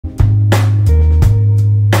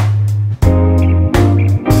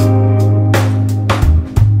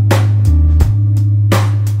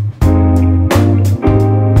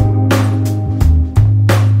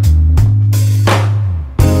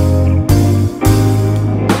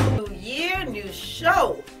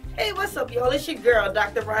y'all? It's your girl,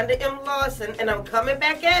 Dr. Rhonda M Lawson, and I'm coming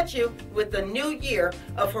back at you with the new year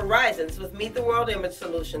of Horizons with Meet the World Image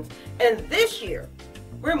Solutions. And this year,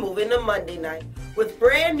 we're moving to Monday night with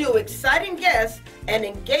brand new exciting guests and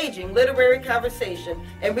engaging literary conversation.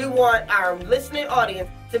 And we want our listening audience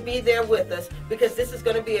to be there with us because this is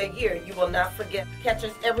going to be a year you will not forget. Catch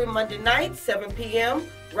us every Monday night, 7 p.m.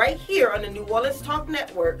 right here on the New Orleans Talk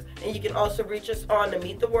Network. And you can also reach us on the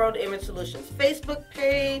Meet the World Image Solutions Facebook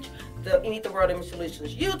page, the Meet the World Image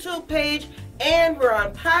Solutions YouTube page, and we're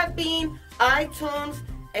on Podbean, iTunes,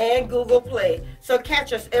 and Google Play. So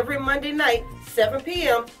catch us every Monday night, 7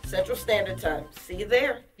 p.m. Central Standard Time. See you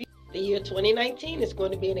there. The year 2019 is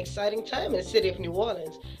going to be an exciting time in the city of New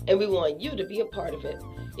Orleans, and we want you to be a part of it.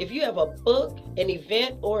 If you have a book, an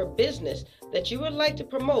event, or a business that you would like to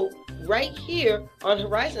promote right here on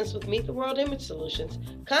Horizons with Meet the World Image Solutions,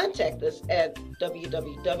 contact us at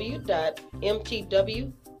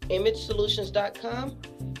www.mtwimagesolutions.com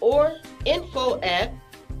or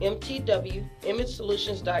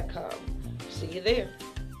info@mtwimagesolutions.com. See you there.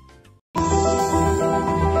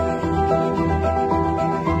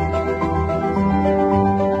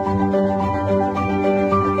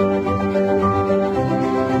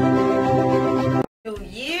 New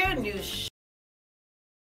year, new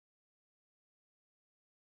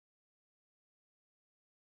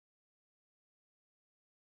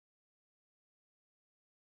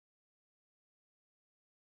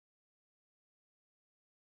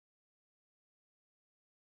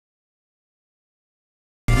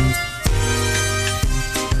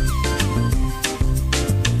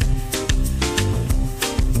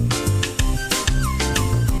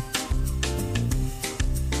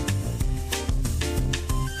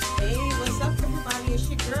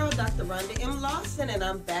Rhonda M Lawson, and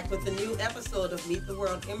I'm back with a new episode of Meet the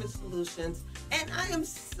World Image Solutions. And I am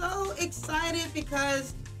so excited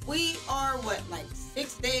because we are, like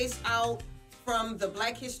 6 days out from the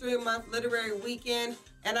Black History Month Literary Weekend.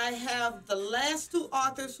 And I have the last two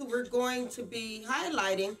authors who we're going to be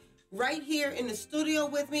highlighting right here in the studio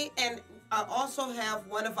with me. And I also have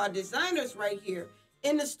one of our designers right here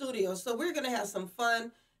in the studio. So we're going to have some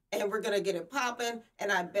fun and we're going to get it popping.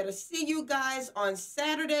 And I better see you guys on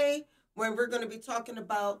Saturday when we're going to be talking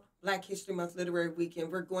about Black History Month Literary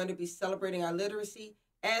Weekend. We're going to be celebrating our literacy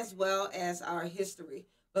as well as our history.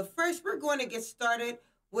 But first, we're going to get started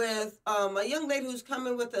with a young lady who's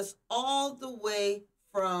coming with us all the way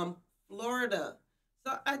from Florida.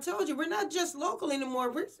 So I told you, we're not just local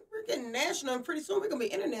anymore. We're getting national, and pretty soon we're going to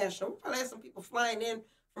be international. We'll probably have some people flying in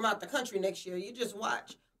from out the country next year. You just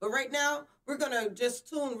watch. But right now, we're going to just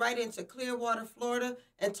tune right into Clearwater, Florida,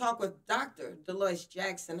 and talk with Dr. DeLois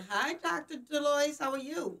Jackson. Hi, Dr. DeLois. How are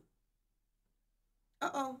you?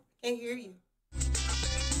 Uh-oh, can't hear you.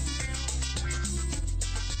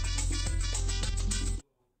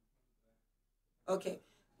 Okay.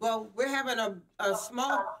 Well, we're having a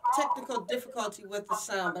small technical difficulty with the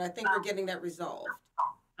sound, but I think we're getting that resolved.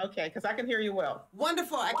 Okay, because I can hear you well.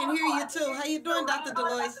 Wonderful. I can hear you, too. How you doing, Dr.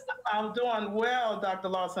 DeLois? I'm doing well, Dr.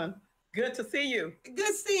 Lawson. Good to see you.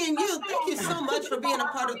 Good seeing you. Thank you so much for being a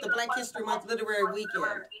part of the Black History Month Literary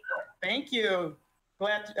Weekend. Thank you.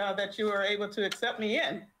 Glad that you were able to accept me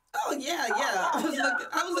in. Oh, yeah.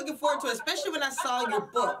 I was looking forward to it, especially when I saw your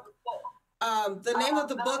book. The name of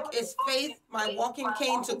the book is Faith, My Walking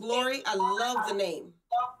Cane to Glory. I love the name.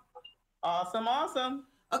 Awesome.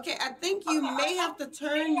 Okay, I think you may have to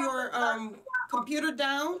turn your computer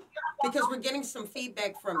down because we're getting some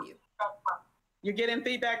feedback from you. You're getting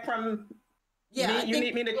feedback from me? You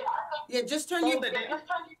need me to... Yeah, just turn your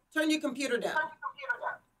computer down.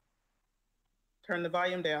 Turn the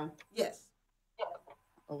volume down? Yes.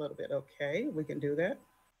 A little bit, okay. We can do that.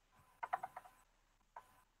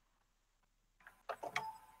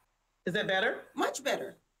 Is that better? Much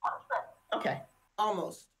better. Okay.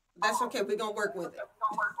 Almost. That's okay. We're going to work with it.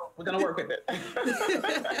 We're going to work with it.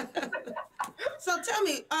 So tell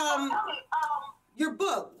me, your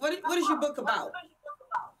book, what is your book about?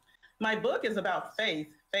 My book is about faith.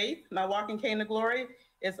 Faith, My Walking Cane to Glory,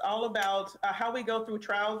 is all about how we go through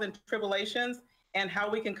trials and tribulations and how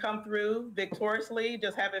we can come through victoriously,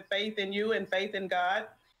 just having faith in you and faith in God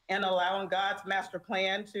and allowing God's master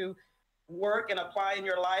plan to work and apply in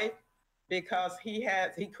your life because he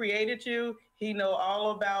created you. He knows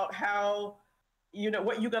all about how,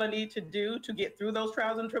 what you're going to need to do to get through those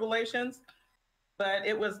trials and tribulations. But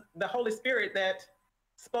it was the Holy Spirit that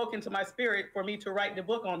spoke into my spirit for me to write the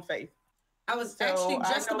book on faith. I was actually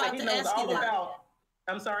just about to ask you that.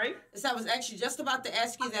 I'm sorry? So I was actually just about to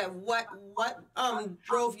ask you that. What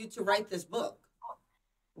drove you to write this book?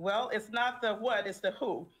 Well, it's not the what, it's the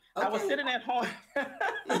who. I was Okay. sitting at home.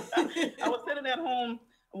 I was sitting at home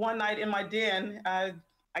one night in my den. I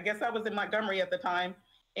guess I was in Montgomery at the time.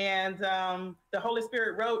 And the Holy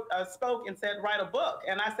Spirit spoke and said, write a book.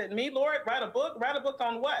 And I said, me, Lord, write a book? Write a book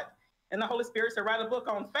on what? And the Holy Spirit said, write a book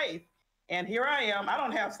on faith. And here I am. I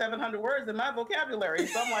don't have 700 words in my vocabulary.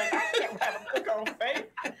 So I'm like, I can't write a book on faith.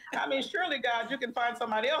 I mean, surely, God, you can find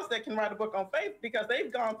somebody else that can write a book on faith because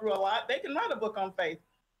they've gone through a lot. They can write a book on faith.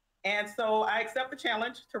 And so I accept the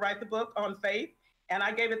challenge to write the book on faith. And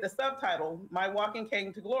I gave it the subtitle, My Walking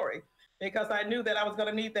Cane to Glory, because I knew that I was going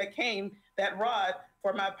to need that cane, that rod,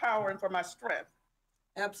 for my power and for my strength.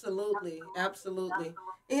 Absolutely, absolutely.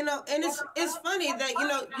 You know, and it's funny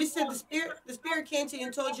that you said the spirit came to you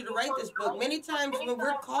and told you to write this book. Many times when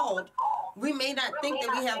we're called, we may not think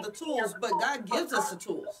that we have the tools, but God gives us the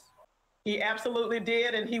tools. He absolutely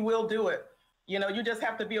did, and he will do it. You know, you just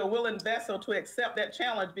have to be a willing vessel to accept that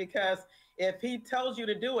challenge, because if he tells you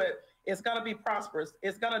to do it, it's going to be prosperous.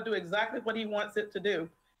 It's going to do exactly what he wants it to do.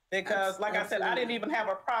 Because like I said, I didn't even have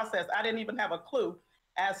a process. I didn't even have a clue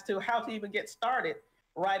as to how to even get started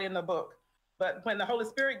writing the book. But when the Holy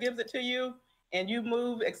Spirit gives it to you and you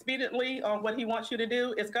move expediently on what he wants you to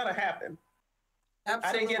do, it's going to happen. Absolutely.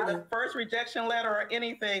 I didn't get the first rejection letter or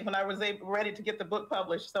anything when I was ready to get the book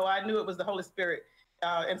published. So I knew it was the Holy Spirit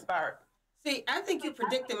inspired. See, I think you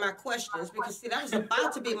predicted my questions because, see, that was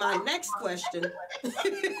about to be my next question.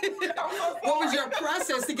 What was your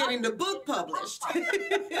process to getting the book published?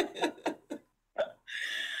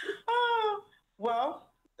 Well,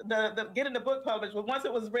 the getting the book published, well, once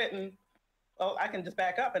it was written, well, I can just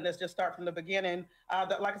back up and let's just start from the beginning.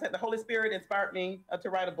 Like I said, the Holy Spirit inspired me to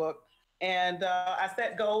write a book. And I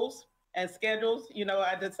set goals and schedules. You know,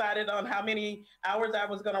 I decided on how many hours I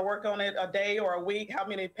was going to work on it a day or a week, how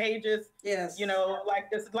many pages. Yes. You know, like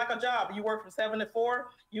it's like a job. You work from 7 to 4.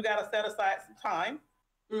 You got to set aside some time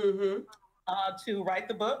to write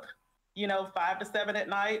the book. You know, 5 to 7 at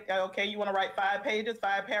night. Okay, you want to write 5 pages,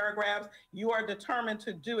 5 paragraphs. You are determined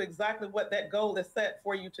to do exactly what that goal is set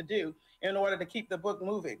for you to do in order to keep the book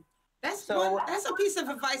moving. That's a piece of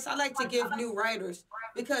advice I like to give new writers,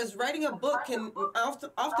 because writing a book can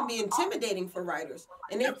often be intimidating for writers.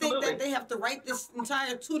 And they think that they have to write this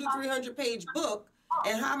entire 200 to 300 page book,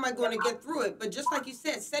 and how am I going to get through it? But just like you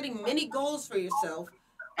said, setting many goals for yourself.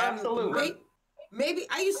 Absolutely. Maybe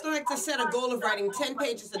I used to like to set a goal of writing 10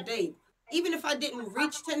 pages a day. Even if I didn't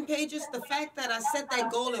reach 10 pages, the fact that I set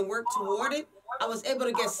that goal and worked toward it, I was able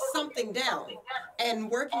to get something down. And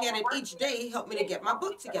working at it each day helped me to get my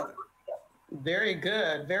book together. Very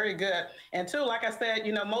good, very good. And two, like I said,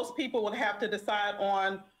 you know, most people would have to decide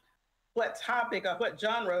on what topic or what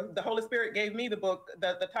genre. The Holy Spirit gave me the book,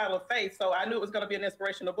 the title of Faith, so I knew it was going to be an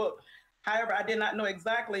inspirational book. However, I did not know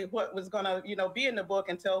exactly what was going to, be in the book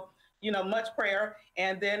until, much prayer.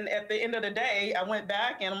 And then at the end of the day, I went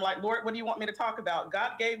back and I'm like, Lord, what do you want me to talk about?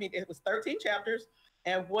 God gave me, it was 13 chapters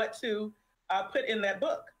and what to put in that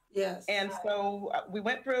book. Yes. And so we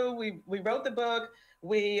went through, we wrote the book.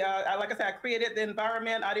 Like I said, I created the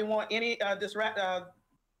environment. I didn't want any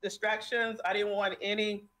distractions. I didn't want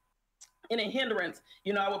any hindrance.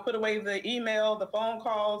 I would put away the email, the phone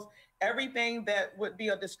calls, everything that would be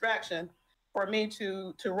a distraction for me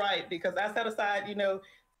to write, because I set aside,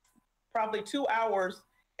 probably 2 hours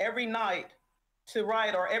every night to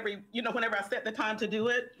write, or whenever I set the time to do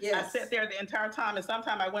it, yes. I sat there the entire time. And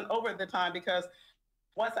sometimes I went over the time, because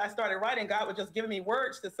once I started writing, God would just give me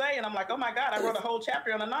words to say. And I'm like, oh my God, I wrote a whole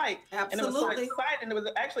chapter in a night. Absolutely. And it was so exciting.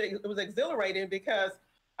 It was exhilarating, because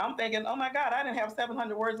I'm thinking, oh my God, I didn't have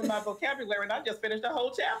 700 words in my vocabulary and I just finished a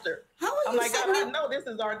whole chapter. I'm like, God, I know this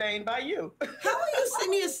is ordained by you. How are you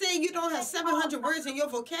sitting here saying you don't have 700 words in your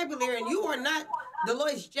vocabulary and you are not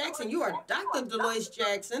DeLois Jackson? You are Dr. DeLois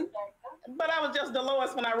Jackson. But I was just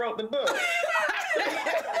DeLois when I wrote the book.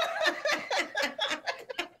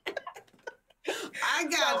 I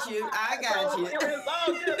got you. It was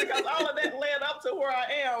all good, because all of that led up to where I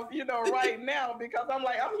am, right now, because I'm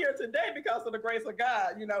like, I'm here today because of the grace of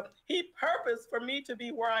God. He purposed for me to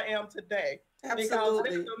be where I am today. Absolutely. Because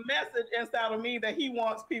there's a message inside of me that he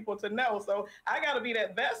wants people to know. So I got to be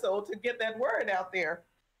that vessel to get that word out there.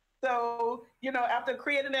 So, after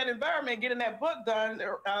creating that environment, getting that book done,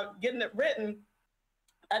 getting it written,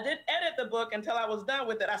 I didn't edit the book until I was done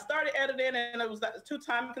with it. I started editing and it was too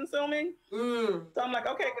time consuming. So I'm like,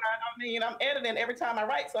 okay, God, I'm editing every time I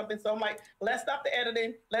write something. So I'm like, let's stop the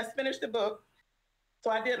editing. Let's finish the book.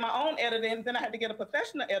 So I did my own editing. Then I had to get a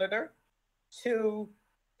professional editor to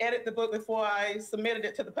edit the book before I submitted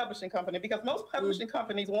it to the publishing company, because most publishing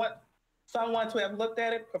companies want someone to have looked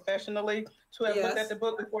at it professionally, to have looked at the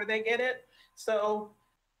book before they get it. So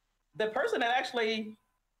the person that actually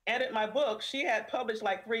edit my book, she had published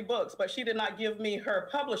like 3 books, but she did not give me her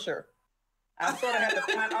publisher. I sort of had to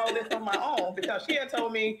find all this on my own because she had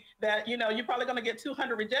told me that, you know, you're probably going to get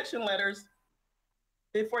 200 rejection letters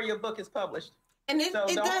before your book is published. And it So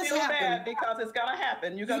it don't does feel happen. bad because it's going to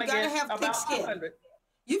happen. You're going You to gotta get have thick about skin. 200.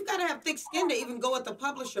 You've got to have thick skin to even go with the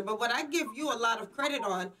publisher. But what I give you a lot of credit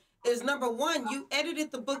on is number one, you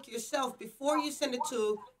edited the book yourself before you send it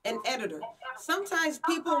to an editor. Sometimes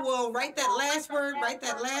people will write that last word, write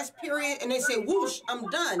that last period, and they say, whoosh, I'm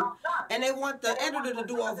done. And they want the editor to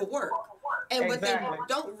do all the work. And what they Exactly.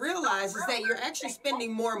 don't realize is that you're actually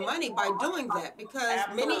spending more money by doing that because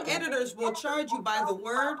many Absolutely. editors will charge you by the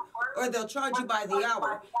word or they'll charge you by the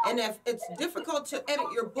hour. And if it's difficult to edit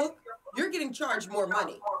your book, you're getting charged more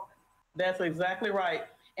money. That's exactly right.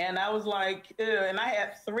 And I was like, ew. And I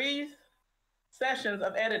had 3 sessions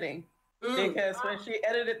of editing because when she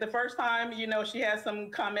edited the first time, you know, she had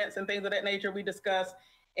some comments and things of that nature we discussed.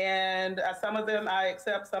 And some of them I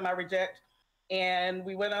accept, some I reject. And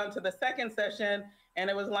we went on to the second session, and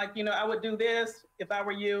it was like, you know, I would do this if I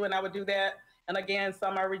were you, and I would do that. And again,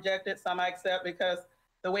 some I rejected, some I accept because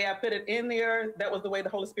the way I put it in there, that was the way the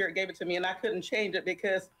Holy Spirit gave it to me. And I couldn't change it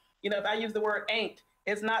because, you know, if I use the word ain't,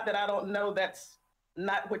 it's not that I don't know that's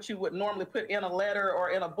not what you would normally put in a letter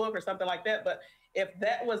or in a book or something like that. But if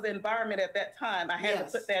that was the environment at that time, I had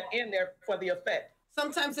to put that in there for the effect.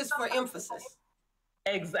 Sometimes it's for emphasis.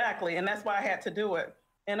 Exactly. And that's why I had to do it.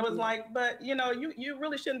 And it was like, but, you know, you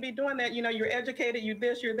really shouldn't be doing that. You know, you're educated, you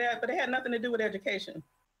this, you're that. But it had nothing to do with education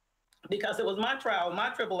because it was my trial, my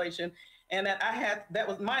tribulation. And that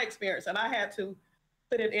was my experience. And I had to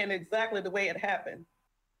put it in exactly the way it happened.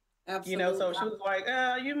 Absolutely. You know, so she was like,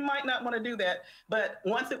 you might not want to do that. But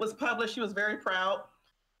once it was published, she was very proud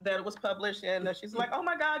that it was published. And she's like, oh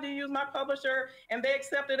my God, you used my publisher. And they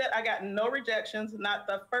accepted it. I got no rejections, not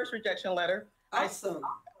the first rejection letter. Awesome.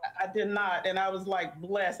 I did not. And I was like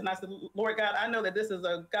blessed. And I said, Lord God, I know that this is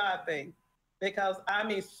a God thing because I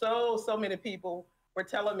mean, so many people were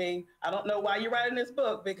telling me, I don't know why you're writing this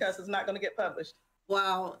book because it's not going to get published.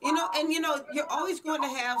 Wow. You know, and you know, you're always going to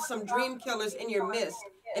have some dream killers in your midst.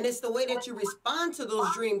 And it's the way that you respond to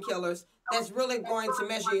those dream killers that's really going to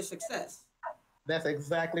measure your success. That's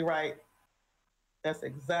exactly right. That's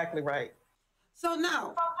exactly right. So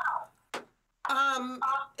now,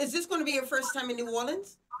 is this going to be your first time in New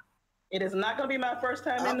Orleans? It is not going to be my first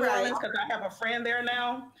time in New Orleans because I have a friend there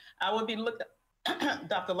now. I will be looking,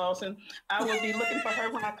 Dr. Lawson, I will be looking for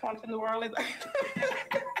her when I come to New Orleans.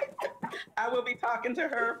 I will be talking to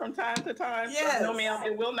her from time to time. Yes. No, ma'am,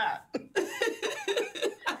 it will not.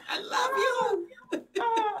 I love you.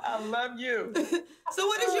 Oh, I love you. So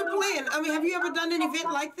what is your plan? I mean, have you ever done an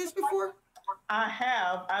event like this before? I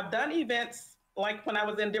have. I've done events like when I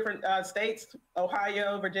was in different states,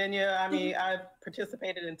 Ohio, Virginia. I mean, I've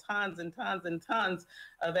participated in tons and tons and tons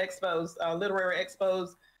of expos, literary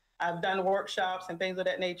expos. I've done workshops and things of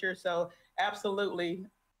that nature. So absolutely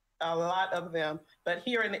a lot of them. But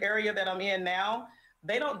here in the area that I'm in now,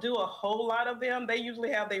 they don't do a whole lot of them. They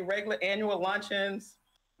usually have their regular annual luncheons,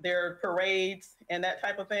 their parades, and that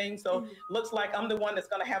type of thing. So looks like I'm the one that's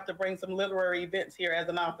going to have to bring some literary events here as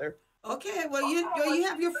an author. Okay, well, you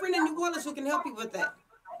have your friend in New Orleans who can help you with that.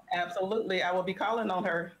 Absolutely. I will be calling on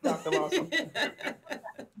her, Dr. Lawson.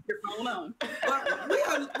 Your phone on. Well, we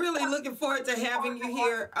are really looking forward to having you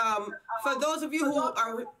here. For those of you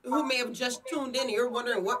who may have just tuned in and you're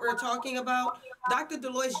wondering what we're talking about, Dr.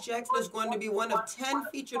 DeLois Jackson is going to be one of 10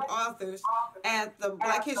 featured authors at the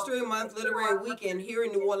Black History Month Literary Weekend here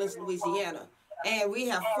in New Orleans, Louisiana. And we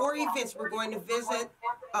have 4 events. We're going to visit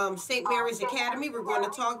St. Mary's Academy. We're going to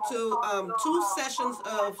talk to 2 sessions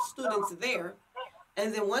of students there.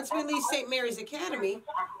 And then once we leave St. Mary's Academy,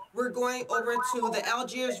 we're going over to the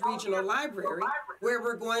Algiers Regional Library, where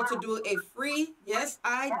we're going to do a free, yes,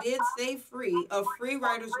 I did say free, a free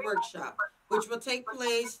writer's workshop, which will take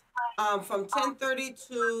place from 10:30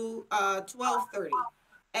 to 12:30.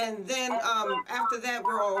 And then after that,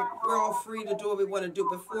 we're all free to do what we want to do.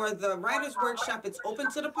 Before the writer's workshop, it's open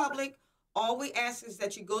to the public. All we ask is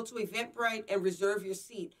that you go to Eventbrite and reserve your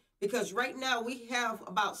seat, because right now we have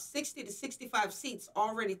about 60 to 65 seats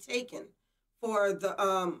already taken for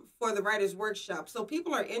the writer's workshop. So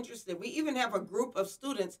people are interested. We even have a group of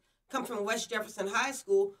students come from West Jefferson High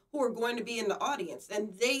School who are going to be in the audience.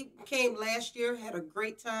 And they came last year, had a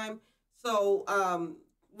great time. So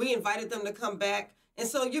we invited them to come back. And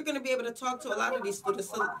so you're going to be able to talk to a lot of these students.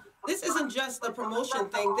 So this isn't just a promotion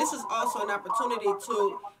thing. This is also an opportunity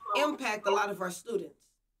to impact a lot of our students.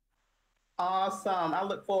 Awesome. I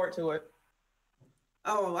look forward to it.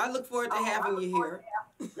 Oh, I look forward to having you here.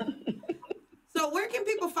 So So where can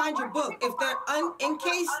people find your book? If they're in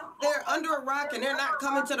case they're under a rock and they're not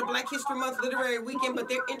coming to the Black History Month Literary Weekend, but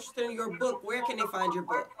they're interested in your book, where can they find your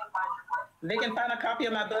book? They can find a copy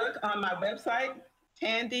of my book on my website,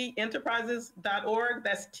 tandenterprises.org.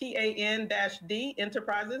 That's TAN-D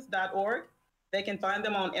enterprises.org. They can find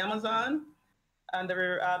them on Amazon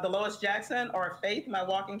under DeLois Jackson or Faith, My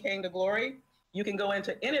Walking Cane to Glory. You can go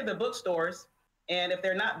into any of the bookstores, and if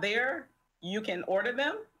they're not there, you can order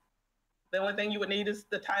them. The only thing you would need is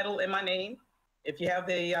the title and my name. If you have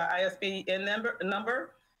the ISBN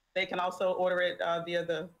number, they can also order it via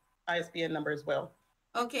the ISBN number as well.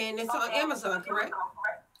 Okay, and it's on Amazon, correct?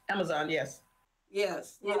 Amazon, yes.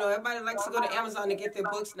 Yes. You know, everybody likes to go to Amazon to get their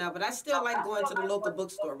books now, but I still like going to the local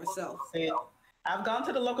bookstore myself. See, I've gone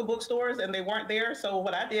to the local bookstores and they weren't there, so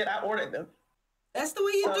what I did, I ordered them. That's the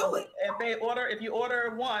way you do it. If you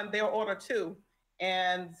order one, they'll order two,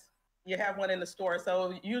 and you have one in the store.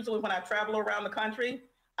 So usually when I travel around the country,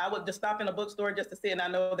 I would just stop in a bookstore just to see, and I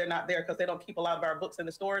know they're not there because they don't keep a lot of our books in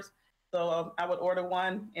the stores. So I would order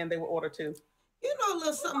one and they would order two. You know a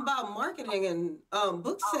little something about marketing and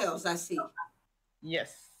book sales, I see.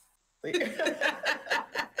 Yes.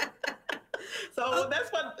 So that's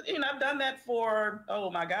what, I've done that for, oh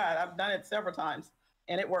my God, I've done it several times,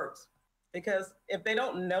 and it works. Because if they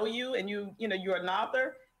don't know you and you're an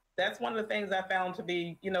author, that's one of the things I found to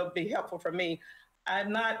be helpful for me.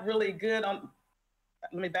 I'm not really good on,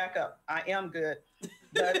 let me back up. I am good,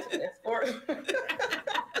 but as far as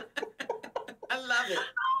I love it.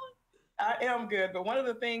 I am good, but one of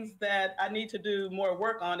the things that I need to do more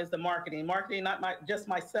work on is the marketing. Marketing, not just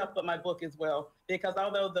myself, but my book as well. Because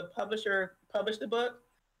although the publisher published the book,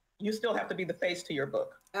 you still have to be the face to your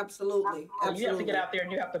book. Absolutely. So you have to get out there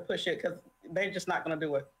and you have to push it because they're just not going to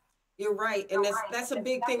do it. You're right. And that's a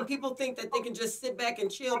big thing. People think that they can just sit back and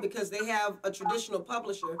chill because they have a traditional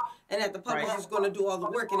publisher and that the publisher is going to do all the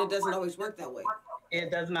work, and it doesn't always work that way. It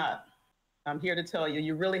does not. I'm here to tell you,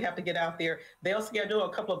 you really have to get out there. They'll schedule a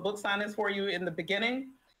couple of book signings for you in the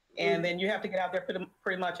beginning, and then you have to get out there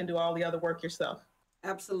pretty much and do all the other work yourself.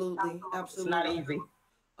 Absolutely. Absolutely. It's not easy.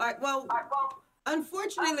 All right. Well,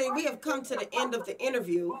 unfortunately, we have come to the end of the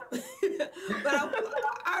interview, but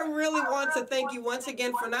I really want to thank you once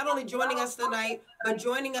again for not only joining us tonight, but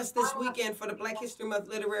joining us this weekend for the Black History Month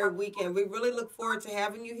Literary Weekend. We really look forward to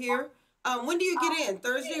having you here. When do you get in,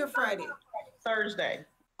 Thursday or Friday? Thursday.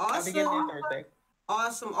 Awesome. I'll be getting in Thursday.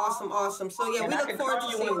 Awesome, awesome, awesome. So yeah, and we look forward to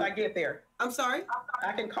seeing you once I get there. I'm sorry?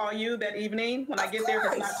 I can call you that evening when I get there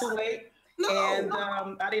if it's not too late. No. And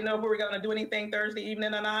I didn't know if we were going to do anything Thursday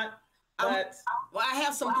evening or not. But well, I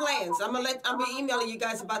have some plans. I'm gonna be emailing you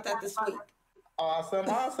guys about that this week. Awesome.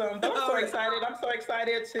 I'm so excited. I'm so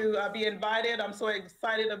excited to be invited. I'm so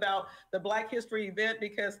excited about the Black History event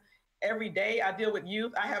because every day I deal with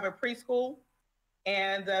youth. I have a preschool,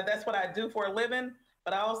 and that's what I do for a living.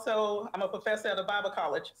 But I'm a professor at a Bible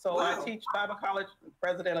college. So wow. I teach Bible college,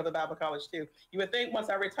 president of the Bible college too. You would think once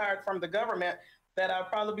I retired from the government that I'll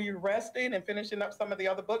probably be resting and finishing up some of the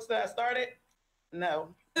other books that I started.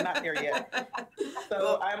 No, not there yet.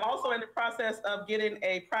 So I'm also in the process of getting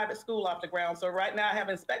a private school off the ground. So right now I have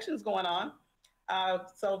inspections going on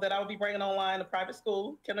so that I'll be bringing online a private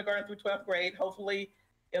school, kindergarten through 12th grade. Hopefully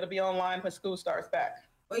it'll be online when school starts back.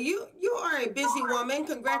 Well, you are a busy woman.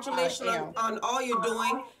 Congratulations on all you're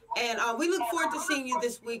doing. And we look forward to seeing you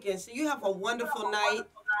this weekend. So you have a wonderful night.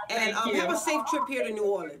 And have a safe trip here to New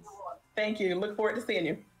Orleans. Thank you. Look forward to seeing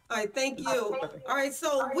you. All right, thank you. All right,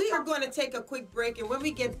 so we are going to take a quick break. And when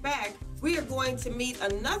we get back, we are going to meet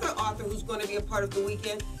another author who's going to be a part of the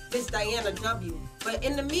weekend, Miss Diana W. But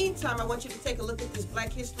in the meantime, I want you to take a look at this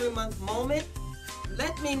Black History Month moment.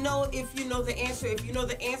 Let me know if you know the answer. If you know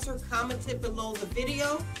the answer, comment it below the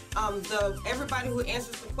video. Everybody who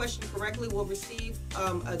answers the question correctly will receive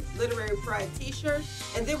a Literary Pride t-shirt.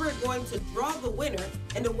 And then we're going to draw the winner.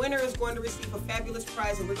 And the winner is going to receive a fabulous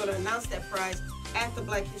prize. And we're going to announce that prize at the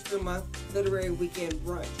Black History Month Literary Weekend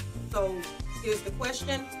Brunch. So here's the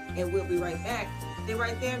question, and we'll be right back. Stay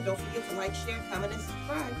right there. Don't forget to like, share, comment, and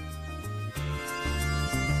subscribe.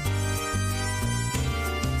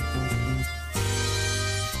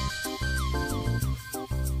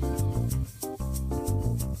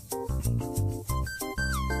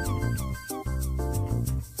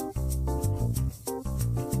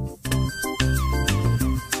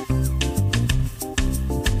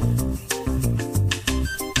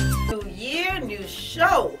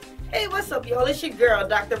 Show. Hey, what's up, y'all? It's your girl,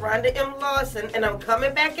 Dr. Rhonda M Lawson, and I'm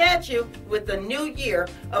coming back at you with the new year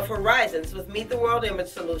of Horizons with Meet the World Image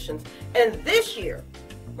Solutions. And this year,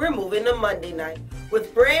 we're moving to Monday night.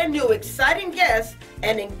 with brand new exciting guests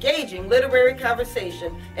and engaging literary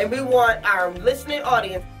conversation. And we want our listening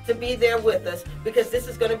audience to be there with us because this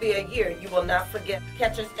is going to be a year you will not forget.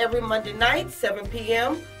 Catch us every Monday night, 7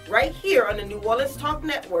 p.m., right here on the New Orleans Talk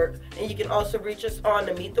Network. And you can also reach us on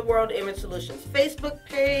the Meet the World Image Solutions Facebook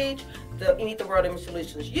page, the Meet the World Image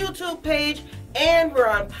Solutions YouTube page, and we're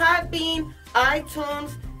on Podbean,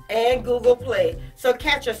 iTunes, and Google Play. So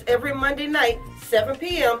catch us every Monday night, 7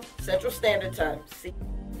 p.m. Central Standard Time. See.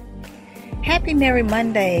 Happy Merry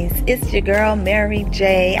Mondays. It's your girl, Mary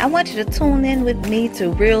J. I want you to tune in with me to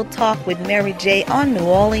Real Talk with Mary J on New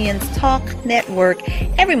Orleans Talk Network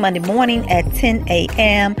every Monday morning at 10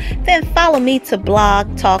 a.m. Then follow me to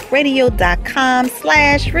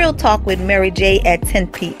blogtalkradio.com/Real Talk with Mary J at 10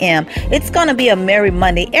 p.m. It's going to be a Merry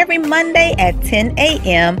Monday every Monday at 10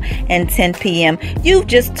 a.m. and 10 p.m. You've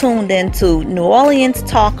just tuned in to New Orleans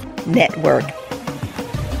Talk Network.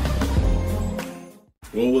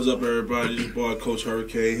 Well, what's up, everybody? This is boy Coach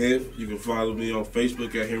Hurricane here. You can follow me on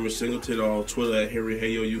Facebook at Henry Singleton or on Twitter at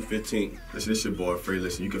HenryHayoU15. Listen, this is your boy Fred.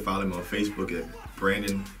 Listen, you can follow me on Facebook at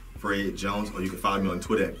Brandon Fred Jones, or you can follow me on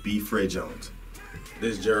Twitter at BFredJones.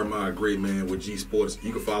 This is Jeremiah Gray, man, with G Sports.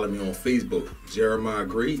 You can follow me on Facebook, Jeremiah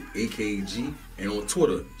Gray, AKG, and on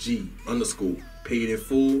Twitter,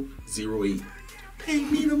 G_paid-in-full 08. Pay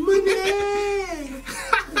me the money!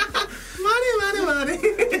 money.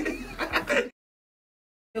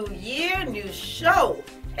 New year, new show.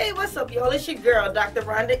 Hey, what's up, y'all? It's your girl, Dr.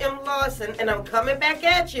 Rhonda M Lawson, and I'm coming back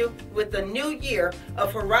at you with the new year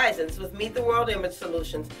of Horizons with Meet the World Image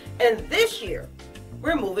Solutions. And this year,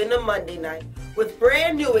 we're moving to Monday night with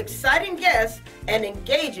brand new exciting guests and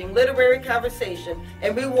engaging literary conversation.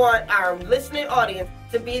 And we want our listening audience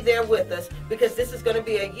to be there with us because this is going to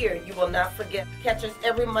be a year you will not forget. Catch us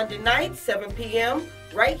every Monday night, 7 p.m.,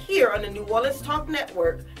 right here on the New Orleans Talk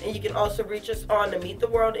Network. And you can also reach us on the Meet the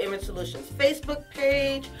World Image Solutions Facebook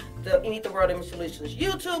page, the Meet the World Image Solutions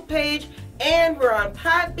YouTube page, and we're on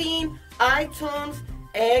Podbean, iTunes,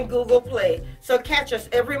 and Google Play. So catch us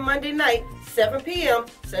every Monday night, 7 p.m.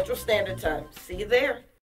 Central Standard Time. See you there.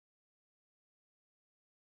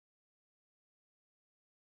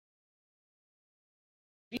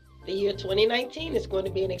 The year 2019 is going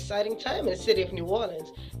to be an exciting time in the city of New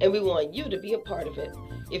Orleans, and we want you to be a part of it.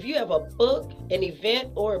 If you have a book, an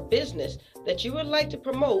event, or a business that you would like to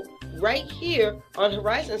promote right here on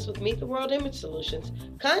Horizons with Meet the World Image Solutions,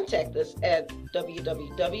 contact us at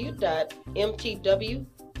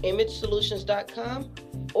www.mtwimagesolutions.com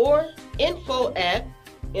or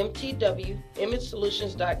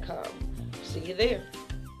info@mtwimagesolutions.com. See you there.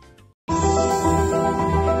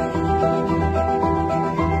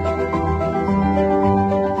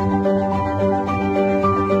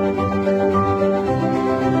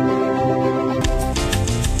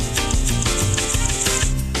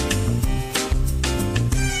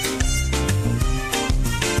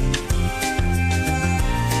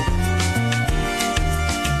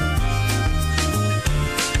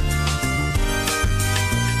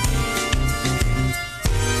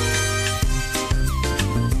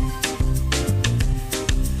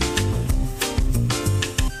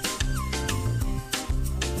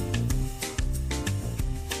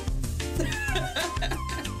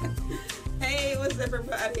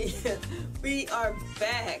 Everybody, we are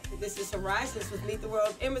back. This is Horizons with Meet the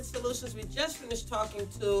World Image Solutions. We just finished talking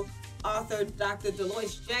to author Dr.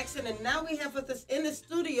 DeLois Jackson, and now we have with us in the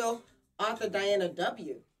studio author Diana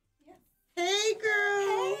W. Yes. Hey,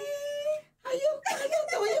 girl. Hey. How you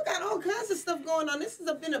doing? You got all kinds of stuff going on. This has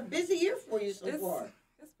been a busy year for you so far.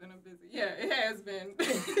 It's been a busy. Yeah, it has been.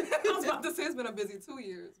 I was about to say it's been a busy 2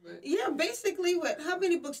 years, but yeah, basically, how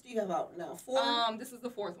many books do you have out now? 4. This is the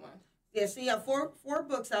 4th one. Yeah, so you have four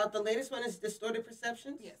books out. The latest one is Distorted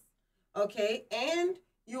Perceptions. Yes. Okay, and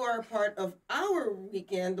you are a part of our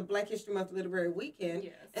weekend, the Black History Month Literary Weekend.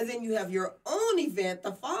 Yes. And then you have your own event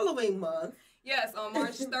the following month. Yes, on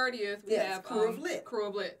March 30th, we have Crew of Lit. Crew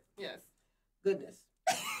of Lit, yes. Goodness.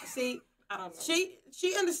 See, I don't know.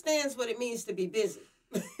 She understands what it means to be busy.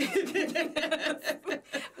 I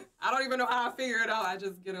don't even know how I figure it out. I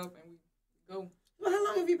just get up and we go. Well, how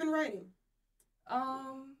long have you been writing?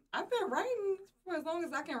 I've been writing for as long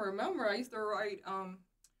as I can remember. I used to write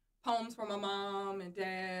poems for my mom and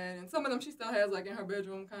dad, and some of them she still has like in her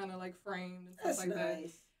bedroom, kind of like framed and stuff like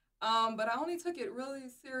nice. that. But I only took it really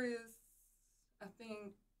serious, I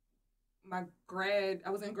think, I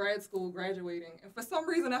was in grad school graduating, and for some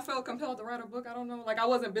reason I felt compelled to write a book. I don't know, like I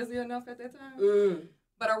wasn't busy enough at that time.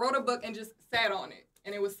 But I wrote a book and just sat on it,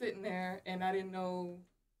 and it was sitting there, and I didn't know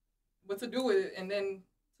what to do with it. And then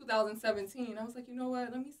 2017, I was like, you know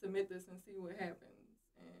what? Let me submit this and see what happens.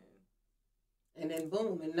 And And then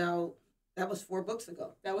boom, and now that was 4 books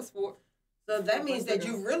ago. That was 4. So that means that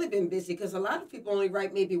you've really been busy, because a lot of people only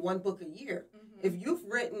write maybe 1 book a year. Mm-hmm. If you've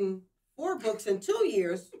written 4 books in 2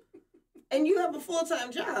 years, and you have a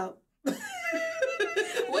full-time job.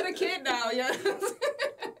 With a kid now, yeah.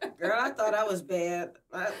 Girl, I thought I was bad.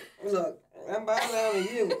 Look, I'm bowing down to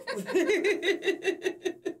you.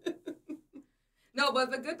 No,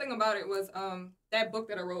 but the good thing about it was that book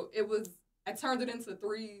that I wrote, I turned it into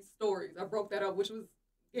 3 stories. I broke that up, which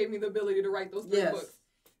gave me the ability to write those 3 books.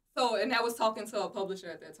 So, and I was talking to a publisher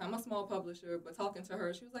at that time, a small publisher, but talking to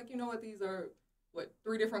her, she was like, you know what, these are,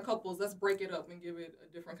 3 different couples, let's break it up and give it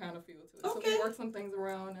a different kind of feel to it. Okay. So we worked some things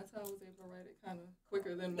around. That's how I was able to write it kind of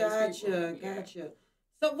quicker than most people. Gotcha.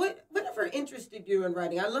 So whatever interested you in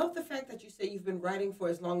writing? I love the fact that you say you've been writing for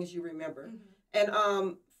as long as you remember. Mm-hmm.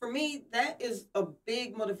 And for me, that is a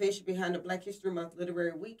big motivation behind the Black History Month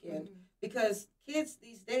Literary Weekend, mm-hmm. because kids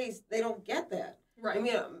these days, they don't get that. Right. I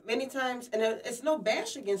mean, many times, and it's no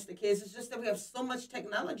bash against the kids, it's just that we have so much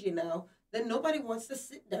technology now that nobody wants to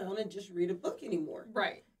sit down and just read a book anymore.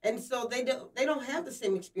 Right. And so they don't have the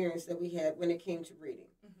same experience that we had when it came to reading.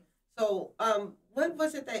 Mm-hmm. So what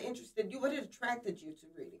was it that interested you? What attracted you to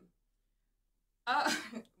reading?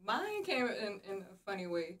 Mine came in a funny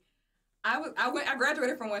way. I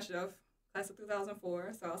graduated from West Jeff, class of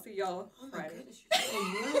 2004, so I'll see y'all Friday. Oh my goodness,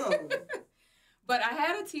 you're so young. But I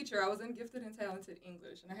had a teacher. I was in Gifted and Talented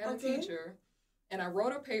English, and I had a teacher, and I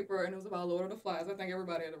wrote a paper, and it was about Lord of the Flies. I think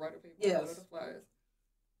everybody had to write a paper about Lord of the Flies.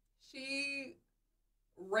 She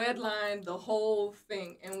redlined the whole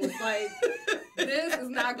thing and was like, this is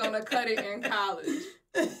not going to cut it in college.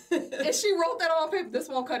 And she wrote that on paper, this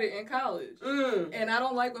won't cut it in college. And I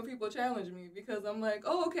don't like when people challenge me, because I'm like,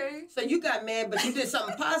 oh, okay. So you got mad, but you did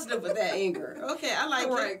something positive with that anger. Okay, I like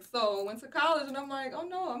it. Right. So I went to college, and I'm like, oh,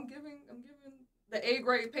 no, I'm giving the A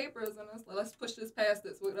grade papers, and I was like, let's push this past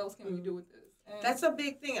this. What else can we do with this? And that's a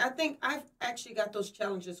big thing. I think I've actually got those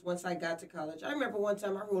challenges once I got to college. I remember one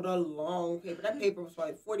time I wrote a long paper. That paper was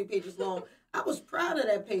like 40 pages long. I was proud of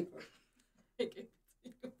that paper.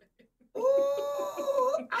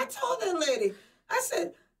 Ooh, I told that lady, I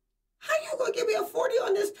said, how you going to give me a 40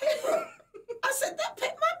 on this paper? I said, my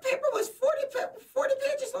paper was 40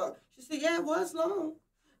 pages long. She said, yeah, it was long.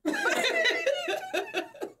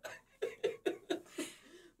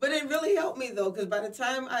 But it really helped me, though, because by the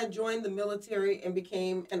time I joined the military and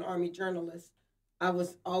became an Army journalist, I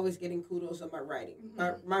was always getting kudos on my writing.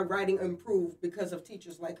 Mm-hmm. My writing improved because of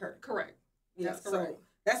teachers like her. Correct. Yeah, that's correct. So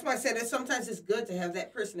that's why I said that sometimes it's good to have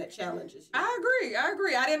that person that challenges you. I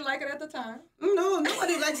agree. I didn't like it at the time. No,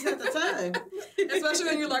 nobody likes it at the time. Especially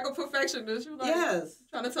when you're like a perfectionist. You're like,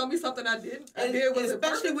 trying to tell me something I did.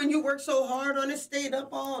 Especially when you work so hard on it, stayed up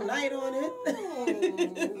all night on it.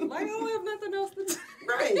 Like I don't have nothing else to do.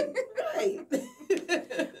 Right.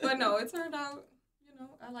 But no, it turned out,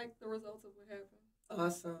 I like the results of what happened.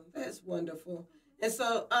 Awesome. That's wonderful. And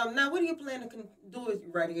so now what do you plan to do with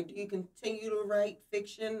your writing? Do you continue to write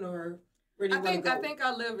fiction, or where do you want to go? I think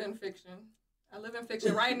I live in fiction.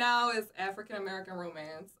 Right now it's African-American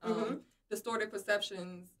romance. Distorted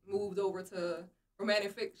Perceptions moved over to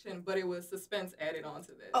romantic fiction, but it was suspense added on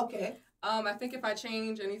to that. Okay. I think if I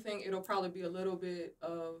change anything, it'll probably be a little bit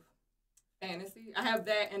of fantasy. I have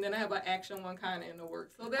that, and then I have an action one kind of in the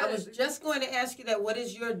works. So I was just going to ask you that. What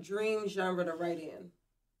is your dream genre to write in?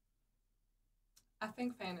 I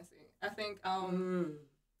think fantasy. I think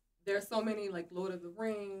there's so many, like Lord of the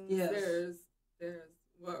Rings. Yes.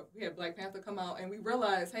 We had Black Panther come out, and we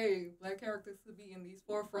realized, hey, Black characters could be in these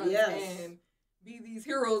forefronts and be these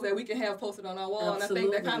heroes that we can have posted on our wall. Absolutely. And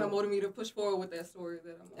I think that kind of motivated me to push forward with that story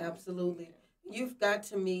that I'm on. Absolutely. You've got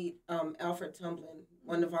to meet Alfred Tumblin,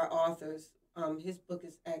 one of our authors. His book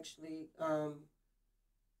is actually, I'm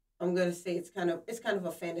going to say it's kind of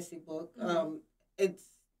a fantasy book. It's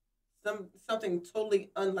something totally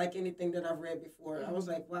unlike anything that I've read before. I was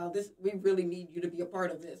like, wow, we really need you to be a part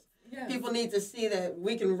of this. Yes. People need to see that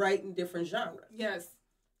we can write in different genres. Yes.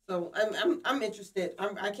 So I'm interested.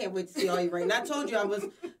 I can't wait to see all you write. And I told you I was,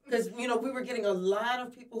 because we were getting a lot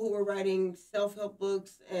of people who were writing self-help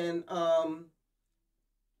books and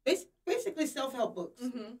basically self-help books,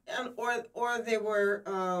 and or they were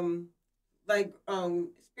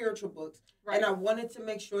spiritual books. Right. And I wanted to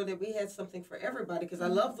make sure that we had something for everybody, because I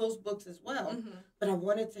love those books as well. But I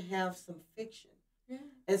wanted to have some fiction. Yeah.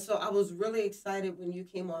 And so I was really excited when you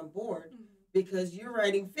came on board, because you're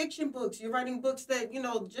writing fiction books. You're writing books that,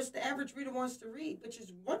 just the average reader wants to read, which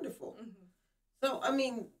is wonderful. So, I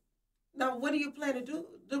mean, now what do you plan to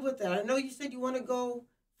do with that? I know you said you want to go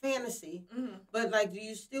fantasy, but, do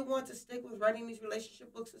you still want to stick with writing these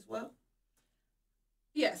relationship books as well?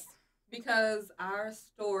 Yes. Because our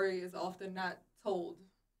story is often not told.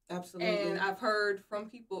 Absolutely. And I've heard from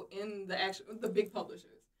people in the big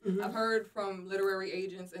publishers. Mm-hmm. I've heard from literary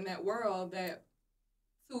agents in that world that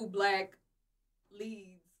 2 Black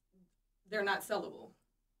leads, they're not sellable.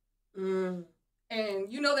 Mm.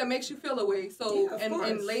 And that makes you feel a way. So Yeah,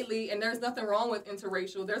 and lately, and there's nothing wrong with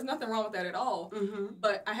interracial. There's nothing wrong with that at all. Mm-hmm.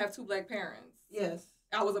 But I have 2 Black parents. Yes.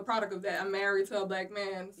 I was a product of that. I'm married to a Black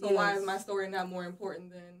man. So why is my story not more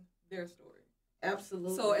important than their story?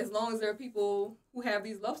 Absolutely. So as long as there are people who have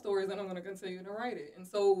these love stories, then I'm going to continue to write it. And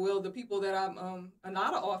so will the people that I'm,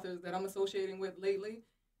 another authors that I'm associating with lately,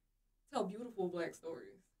 tell beautiful Black stories.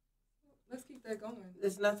 Let's keep that going.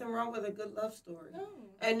 There's nothing wrong with a good love story.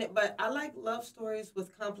 No. But I like love stories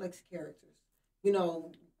with complex characters.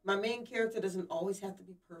 My main character doesn't always have to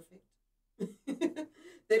be perfect.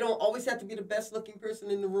 They don't always have to be the best looking person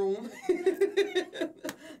in the room.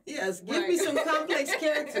 Yes, give me some complex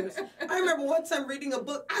characters. I remember one time reading a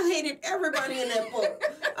book, I hated everybody in that book.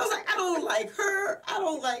 I was like, I don't like her, I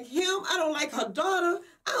don't like him, I don't like her daughter,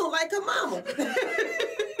 I don't like her mama.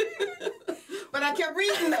 But I kept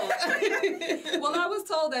reading that. Well, I was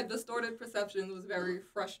told that Distorted Perceptions was very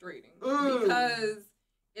frustrating because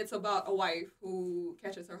it's about a wife who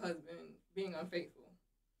catches her husband being unfaithful.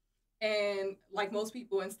 And like most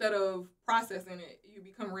people, instead of processing it, you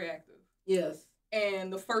become reactive. Yes.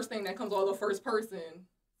 And the first thing that comes, or the first person,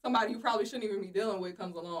 somebody you probably shouldn't even be dealing with,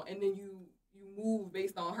 comes along, and then you move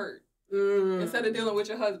based on hurt instead of dealing with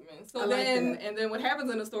your husband. So and then what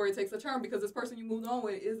happens in the story takes a turn because this person you moved on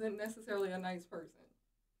with isn't necessarily a nice person.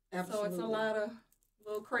 Absolutely. So it's a lot of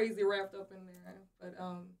little crazy wrapped up in there. But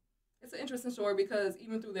it's an interesting story because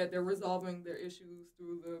even through that, they're resolving their issues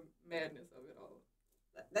through the madness of it all.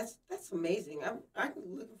 That's amazing. I'm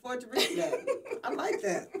looking forward to reading that. I like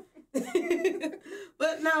that.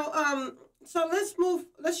 But now, so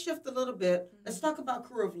let's shift a little bit. Mm-hmm. Let's talk about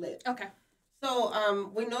Crew of Lit. Okay.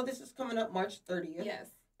 So we know this is coming up March 30th. Yes.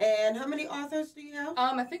 And how many authors do you have?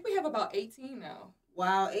 I think we have about 18 now.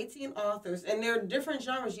 Wow, 18 authors. And there are different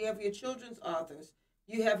genres. You have your children's authors.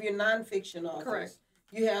 You have your nonfiction authors. Correct.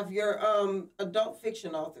 You have your adult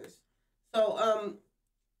fiction authors. So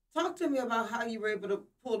talk to me about how you were able to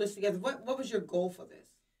pull this together. What was your goal for this?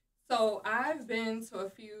 So I've been to a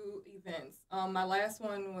few events. My last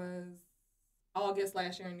one was August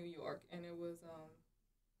last year in New York, and it was, I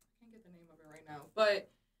can't get the name of it right now, but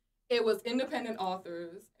it was independent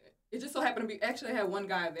authors. It just so happened to be, actually I had one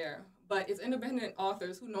guy there, but it's independent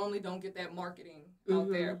authors who normally don't get that marketing out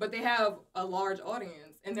there, but they have a large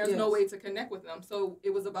audience, and there's no way to connect with them. So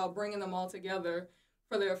it was about bringing them all together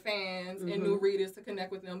for their fans and new readers to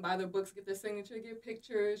connect with them, buy their books, get their signature, get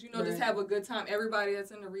pictures, just have a good time. Everybody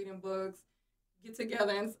that's into reading books get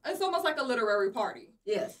together, and it's almost like a literary party.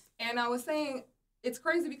 Yes. And I was saying, it's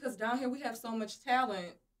crazy because down here we have so much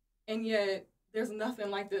talent, and yet there's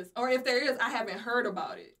nothing like this. Or if there is, I haven't heard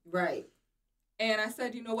about it. Right. And I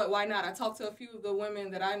said, you know what, why not? I talked to a few of the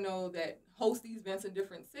women that I know that host these events in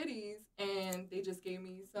different cities, and they just gave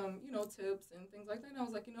me some, tips and things like that. And I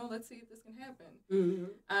was like, let's see if this can happen. Mm-hmm.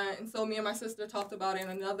 And so me and my sister talked about it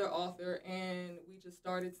and another author, and we just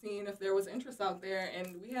started seeing if there was interest out there.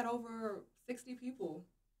 And we had over 60 people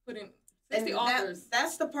put in, 60 authors.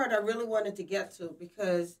 That's the part I really wanted to get to,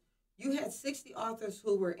 because you had 60 authors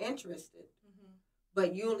who were interested,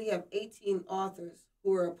 but you only have 18 authors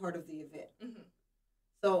who were a part of the event. Mm-hmm.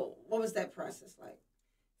 So what was that process like?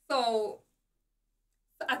 So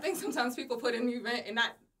I think sometimes people put in the event and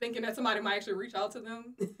not thinking that somebody might actually reach out to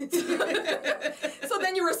them. So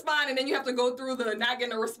then you respond, and then you have to go through the not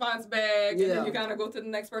getting a response back, and then you kind of go to the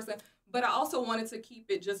next person. But I also wanted to keep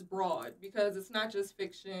it just broad, because it's not just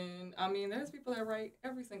fiction. I mean, there's people that write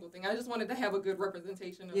every single thing. I just wanted to have a good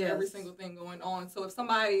representation of every single thing going on. So if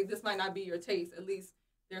this might not be your taste, at least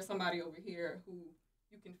there's somebody over here who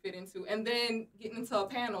you can fit into. And then getting into a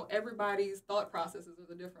panel, everybody's thought processes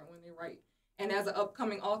are different when they write. And as an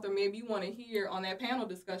upcoming author, maybe you want to hear on that panel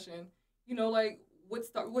discussion,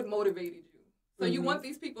 what motivated you. So you want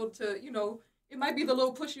these people to, it might be the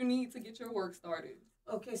little push you need to get your work started.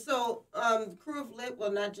 Okay, so Crew of Lit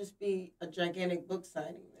will not just be a gigantic book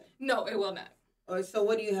signing then? No, it will not. So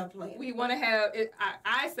what do you have planned? We want to have it.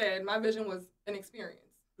 I said my vision was an experience.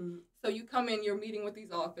 Mm-hmm. So you come in, you're meeting with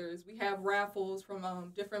these authors. We have raffles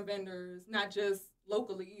from different vendors, not just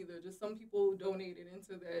locally either. Just some people donated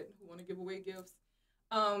into that who want to give away gifts.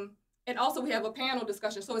 And also we have a panel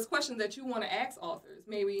discussion. So it's questions that you want to ask authors.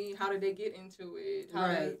 Maybe how did they get into it?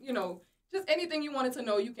 How just anything you wanted to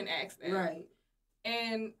know, you can ask that. Right.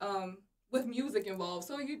 And with music involved.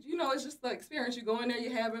 So you know, it's just the experience. You go in there,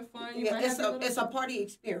 you're having fun. You might it's a party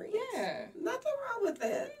experience. Yeah. Nothing wrong with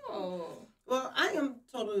that. No. Well, I am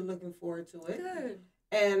totally looking forward to it. Good.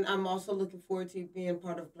 And I'm also looking forward to being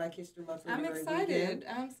part of Black History Month. I'm excited. Weekend.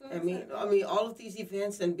 I'm so excited. I mean, all of these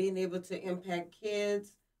events and being able to impact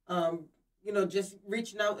kids, you know, just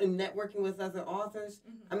reaching out and networking with other authors.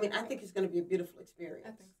 I mean, I think it's going to be a beautiful experience.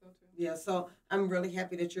 I think so too. Yeah, so I'm really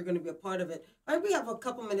happy that you're going to be a part of it. All right, we have a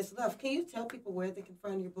couple minutes left. Can you tell people where they can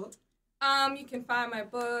find your book? You can find my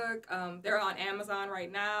book. They're on Amazon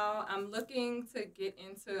right now. I'm looking to get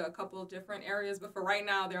into a couple of different areas, but for right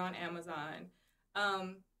now, they're on Amazon.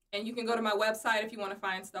 And you can go to my website if you want to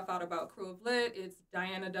find stuff out about Crew of Lit. It's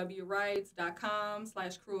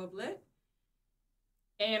dianawrights.com/Crew of Lit.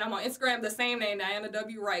 And I'm on Instagram, the same name, Diana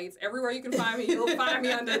W. Wrights. Everywhere you can find me, you'll find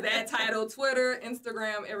me under that title. Twitter,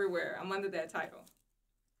 Instagram, everywhere. I'm under that title.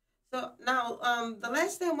 So now, the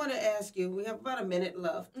last thing I want to ask you, we have about a minute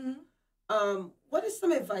left. What is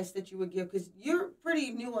some advice that you would give? Because you're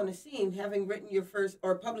pretty new on the scene, having written your first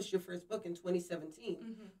or published your first book in 2017.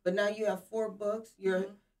 But now you have 4 books. You're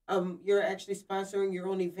actually sponsoring your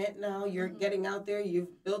own event now. You're getting out there.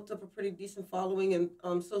 You've built up a pretty decent following in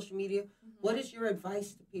social media. What is your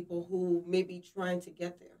advice to people who may be trying to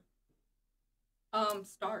get there?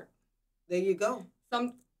 Start. There you go.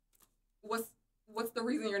 What's the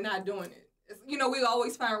reason you're not doing it? You know, we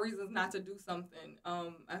always find reasons not to do something.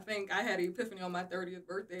 I think I had an epiphany on my 30th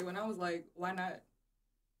birthday when I was like, why not?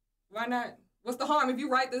 Why not? What's the harm? If you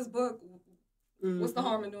write this book, what's the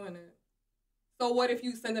harm in doing it? So what if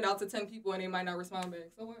you send it out to 10 people and they might not respond back?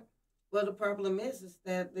 So what? Well, the problem is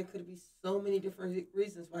that there could be so many different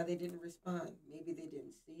reasons why they didn't respond. Maybe they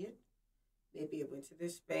didn't see it. Maybe it went to their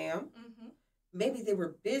spam. Maybe they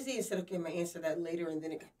were busy and said, okay, I'm going to answer that later, and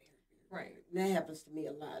then it got buried. Right. And that happens to me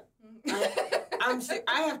a lot.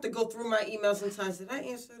 I have to go through my emails sometimes. Did I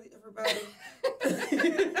answer everybody?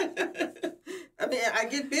 I mean, I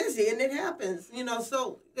get busy and it happens, you know,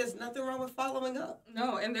 so there's nothing wrong with following up.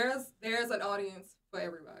 No, and there's an audience for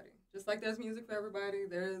everybody. Just like there's music for everybody,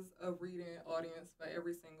 there's a reading audience for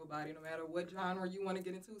every single body, no matter what genre you want to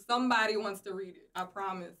get into. Somebody wants to read it. I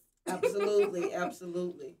promise. Absolutely,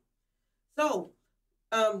 absolutely. So,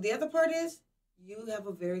 the other part is, you have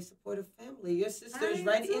a very supportive family. Your sister's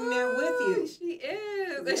right in there with you. She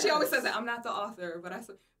is. And she always says that I'm not the author,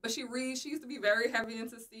 but she reads. She used to be very heavy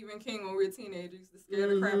into Stephen King when we were teenagers. Used to scare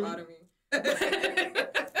the crap out of me.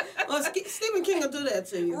 Well, Stephen King will do that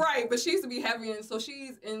to you. Right, but she used to be heavy, and so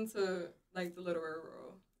she's into like the literary world.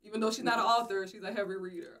 Even though she's not an author, she's a heavy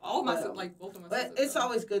reader. Both of my But sisters. it's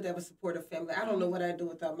always good to have a supportive family. I don't know what I'd do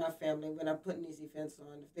without my family when I'm putting these events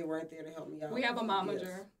on if they weren't there to help me out. We have a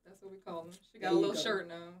momager. That's what we call them. She got a little shirt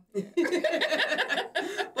now.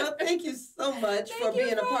 Well, thank you so much for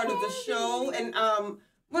being a part of the show. And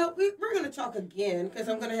well, we're going to talk again because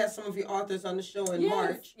I'm going to have some of your authors on the show in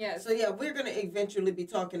March. Yes. So yeah, we're going to eventually be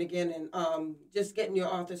talking again and just getting your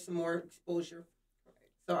authors some more exposure.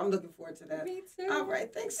 So I'm looking forward to that. Me too. All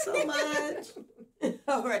right. Thanks so much.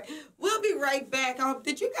 All right. We'll be right back.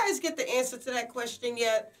 Did you guys get the answer to that question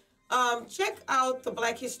yet? Check out the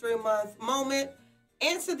Black History Month moment.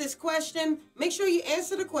 Answer this question. Make sure you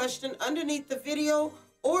answer the question underneath the video,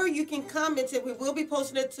 or you can comment it. We will be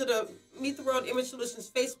posting it to the Meet the World Image Solutions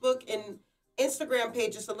Facebook and Instagram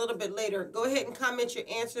pages a little bit later. Go ahead and comment your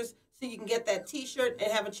answers so you can get that t-shirt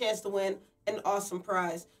and have a chance to win an awesome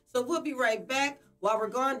prize. So we'll be right back. While we're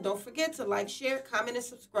gone, don't forget to like, share, comment, and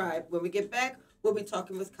subscribe. When we get back, we'll be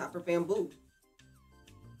talking with Copper Bamboo.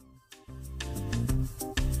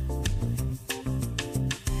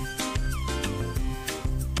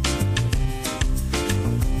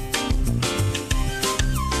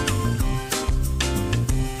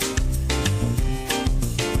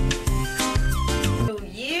 New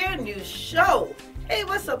year, new show. Hey,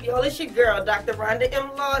 what's up, y'all? It's your girl, Dr. Rhonda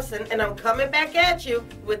M Lawson, and I'm coming back at you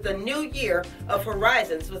with the new year of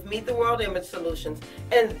Horizons with Meet the World Image Solutions.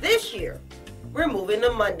 And this year, we're moving to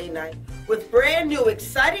Monday night with brand new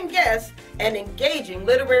exciting guests and engaging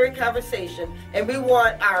literary conversation. And we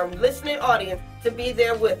want our listening audience to be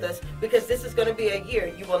there with us because this is going to be a year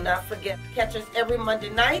you will not forget. Catch us every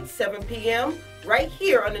Monday night, 7 p.m., right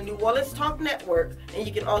here on the New Orleans Talk Network. And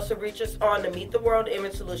you can also reach us on the Meet the World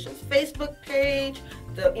Image Solutions Facebook page,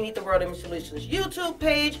 the Meet the World Image Solutions YouTube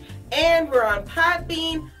page, and we're on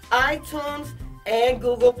Podbean, iTunes, and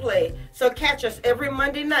Google Play. So catch us every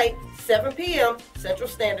Monday night, 7 p.m. Central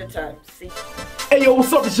Standard Time. See you. Hey yo,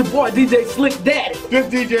 what's up? It's your boy DJ Slick Daddy. This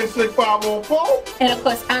DJ Slick 514. And of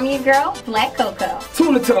course, I'm your girl, Black Coco.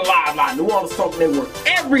 Tune into the Live Line, New Orleans Talk Network,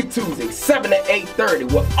 every Tuesday, 7 to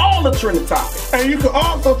 8:30 with all the trending topics. And you can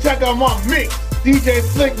also check out my mix, DJ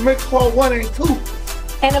Slick Mix Pro 1 and 2.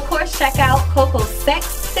 And of course, check out Coco's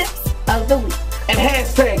Sex Tips of the Week. And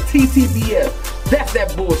hashtag TTBF. That's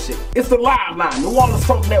that bullshit. It's the Live Line, New Orleans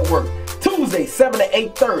Talk Network. Tuesday, 7 to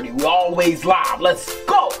 8:30. We're always live. Let's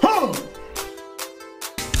go.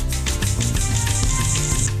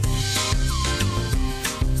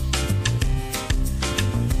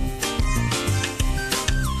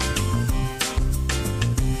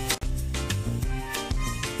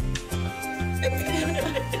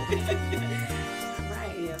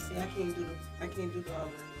 Right, yeah, see, I can't do the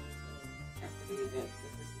other. After the event,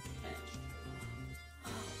 this is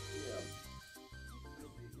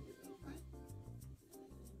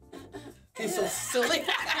cash. He's so silly.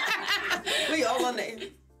 We all on the air.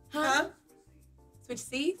 Huh? Switch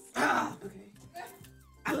seats? Ah, okay.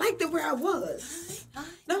 I liked it where I was.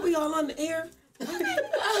 Now we all on the air.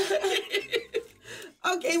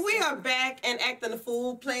 Okay, we are back and acting a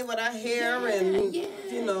fool, playing with our hair and,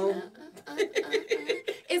 you know.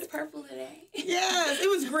 It's purple today. Yes, it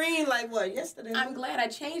was green like what, yesterday? I'm glad I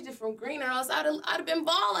changed it from green or else I'd have been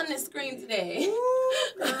bald on this screen today. Ooh,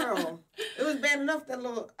 girl. It was bad enough that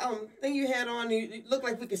little thing you had on, you looked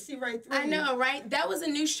like we could see right through I know, right? That was a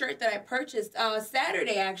new shirt that I purchased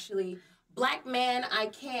Saturday, actually. Black Man, I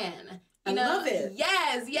Can. I love it.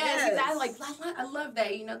 Yes. I love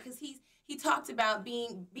that, you know, because he talked about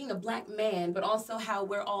being a black man, but also how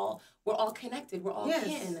we're all connected. We're all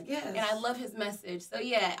kin. Yes. And I love his message. So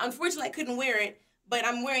yeah, unfortunately I couldn't wear it, but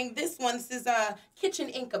I'm wearing this one. This is Kitchen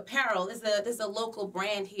Ink Apparel. This is a local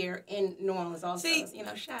brand here in New Orleans also. See, so, you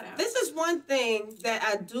know, shout out. This is one thing that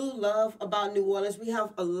I do love about New Orleans. We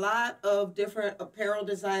have a lot of different apparel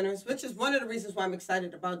designers, which is one of the reasons why I'm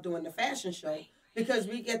excited about doing the fashion show, because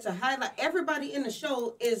we get to highlight everybody in the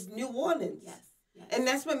show is New Orleans. Yes. And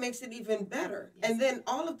that's what makes it even better. Yes. And then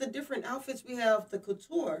all of the different outfits, we have the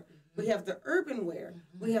couture, we have the urban wear,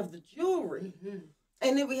 we have the jewelry,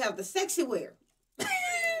 and then we have the sexy wear.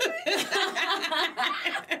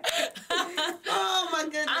 Oh my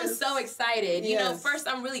goodness. I'm so excited. Yes. You know, first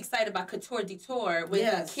I'm really excited about Couture Detour with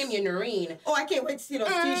Kimya Noreen. Oh, I can't wait to see those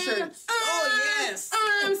t-shirts. Oh yes.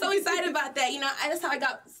 I'm so excited about that. You know, that's how I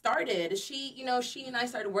got started. She and I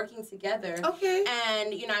started working together. Okay.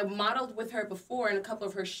 And, you know, I modeled with her before in a couple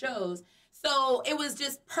of her shows. So it was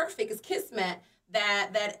just perfect. It's Kismet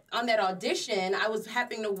that on that audition, I was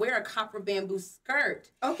having to wear a copper bamboo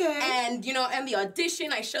skirt. Okay. And, you know, in the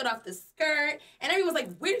audition, I showed off the skirt. And everyone was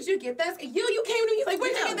like, where did you get that? You came to me, like,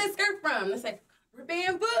 where did you get that skirt from? It's like, copper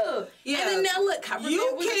bamboo. Yeah. And then now look, copper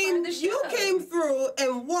bamboo. You came through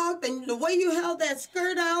and walked, and the way you held that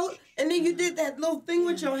skirt out, and then you did that little thing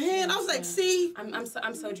with your hand. I was like, see, I'm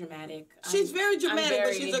so dramatic. She's very dramatic,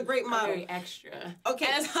 but she's a great model. Very extra. Okay,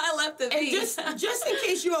 and that's how I left the and just in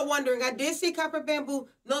case you are wondering, I did see copper bamboo.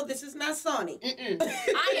 No, this is not Sonny.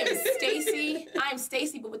 I am Stacy. I'm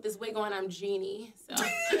Stacy, but with this wig on, I'm Jeannie. So.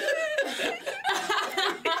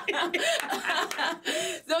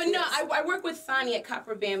 So no, I work with Sonny at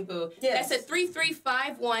Copper Bamboo. Yes. That's at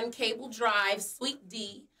 3351 Cable Drive, Suite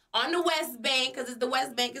D, on the West Bank, because the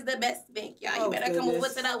West Bank is the best bank, y'all. You better come over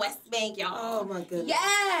to the West Bank, y'all. Oh my goodness.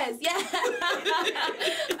 Yes.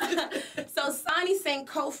 So Sonny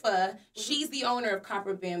Sankofa, she's the owner of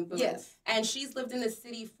Copper Bamboo. Yes. And she's lived in the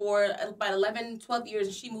city for about 11, 12 years,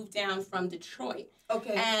 and she moved down from Detroit.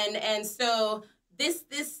 Okay. And so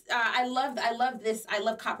I love this. I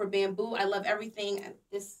love Copper Bamboo. I love everything.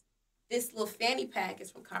 This little fanny pack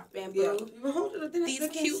is from Copper Bamboo. Yeah. These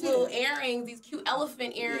cute little earrings, these cute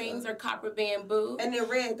elephant earrings are Copper Bamboo. And they're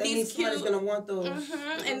red. That means somebody's gonna want those.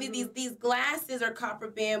 And these glasses are Copper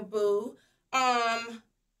Bamboo.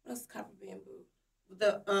 What's Copper Bamboo?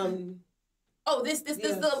 This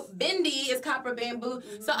little bindi is Copper Bamboo.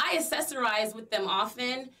 So I accessorize with them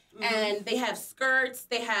often. And they have skirts,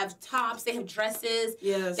 they have tops, they have dresses.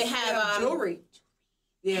 Yes. They have jewelry.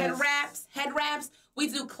 Head wraps. We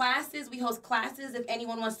do classes. We host classes if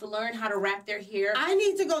anyone wants to learn how to wrap their hair. I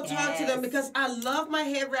need to go talk to them because I love my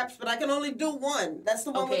head wraps, but I can only do one. That's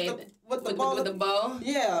the one with the bow. With the bow?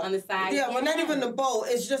 Yeah. On the side? Yeah, well, not even the bow.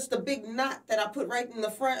 It's just a big knot that I put right in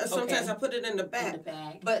the front, or sometimes I put it in the back.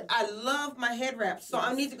 But I love my head wraps, so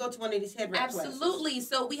I need to go to one of these head wrap Absolutely. classes.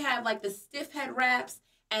 So we have like the stiff head wraps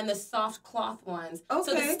and the soft cloth ones. Okay.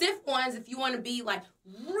 So the stiff ones, if you want to be like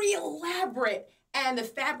real elaborate, and the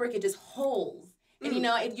fabric, it just holds. And, you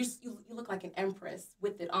know, you look like an empress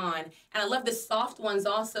with it on. And I love the soft ones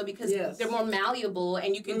also because they're more malleable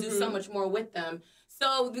and you can do so much more with them.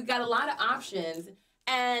 So we've got a lot of options.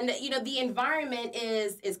 And, you know, the environment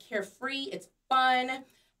is carefree. It's fun.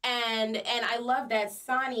 And I love that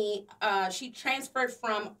Sonny, she transferred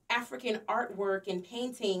from African artwork and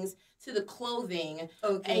paintings to the clothing.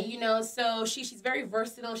 Okay. And, you know, so she's very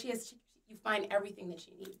versatile. You find everything that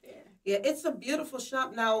you need there. Yeah, it's a beautiful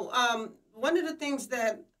shop. Now, one of the things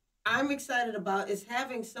that I'm excited about is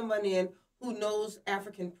having someone in who knows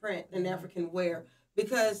African print and African wear.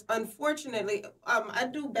 Because, unfortunately, I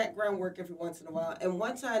do background work every once in a while. And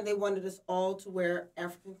one time they wanted us all to wear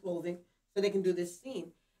African clothing so they can do this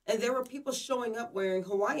scene. And there were people showing up wearing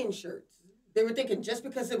Hawaiian shirts. They were thinking just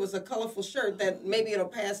because it was a colorful shirt that maybe it'll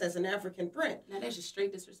pass as an African print. Now that's just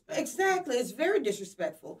straight disrespect. Exactly. It's very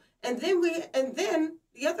disrespectful. And then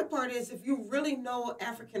the other part is if you really know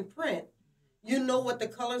African print, you know what the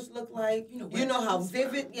colors look like. You know how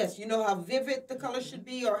vivid, you know how vivid the color should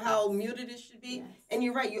be or how muted it should be. Yes. And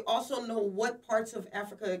you're right, you also know what parts of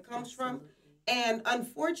Africa it comes from. And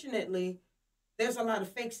unfortunately, there's a lot of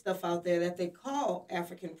fake stuff out there that they call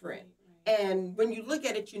African print. And when you look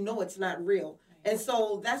at it, you know it's not real. And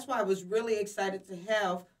so that's why I was really excited to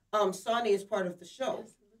have Sonny as part of the show.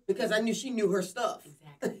 Because I knew she knew her stuff.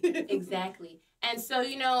 Exactly. Exactly. And so,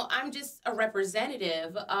 you know, I'm just a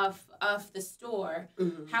representative of the store.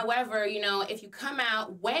 However, you know, if you come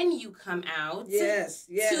out, when you come out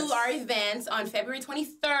to our events on February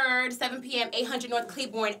 23rd, 7 p.m., 800 North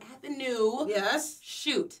Claiborne Avenue. Yes.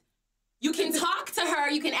 Shoot. You can talk to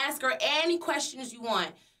her. You can ask her any questions you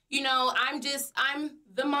want. You know, I'm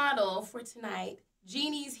the model for tonight.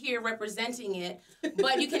 Jeannie's here representing it,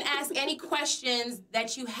 but you can ask any questions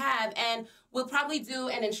that you have, and we'll probably do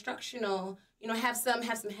an instructional. You know, have some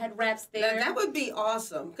head wraps there. That would be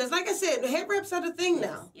awesome, because like I said, head wraps are the thing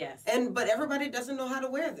now. Yes. But everybody doesn't know how to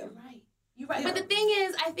wear them. Right. You're right. But the thing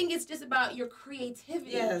is, I think it's just about your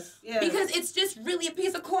creativity. Yes. Because it's just really a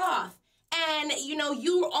piece of cloth. And, you know,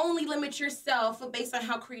 you only limit yourself based on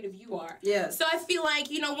how creative you are. Yes. So I feel like,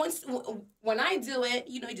 you know, when I do it,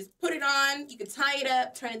 you know, you just put it on, you can tie it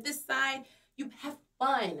up, turn it this side. You have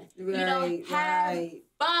fun. Right, you know, have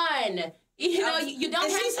fun. You know, you don't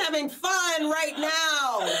and have... she's having fun right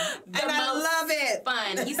now. And I love it.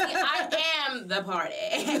 Fun. You see, I am the party.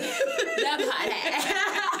 The party.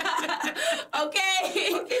 Okay,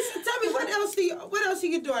 so tell me, what else are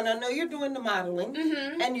you doing? I know you're doing the modeling,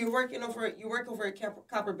 and you work over at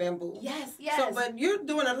Copper Bamboo. Yes. So, but you're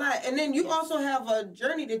doing a lot, and then you also have a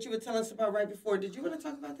journey that you were telling us about right before. Did you want to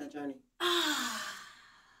talk about that journey?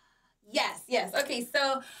 Yes. Okay,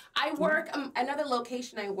 so I work, another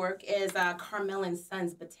location I work is Carmel &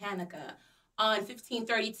 Sons Botanica on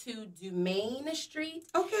 1532 Dumaine Street.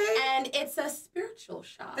 Okay. And it's a spiritual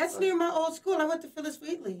shop. That's near my old school. I went to Phyllis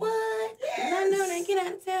Wheatley. What? Yes. No, get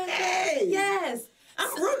out of town. Hey. Yes.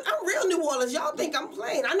 I'm real New Orleans. Y'all think I'm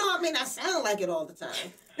playing. I know I may not sound like it all the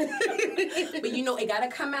time. But you know, it gotta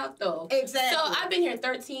come out though. Exactly. So I've been here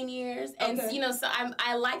 13 years, and you know, so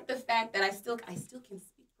I like the fact that I still can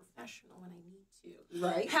speak professional when I need to.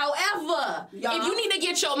 Right. However, if you need to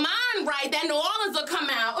get your mind right, then New Orleans will come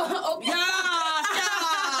out. Okay.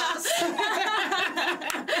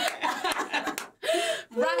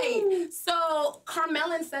 Right. So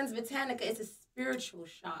Carmel & Sons Botanica is a spiritual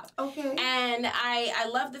shop. Okay. And I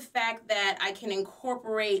love the fact that I can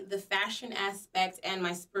incorporate the fashion aspect and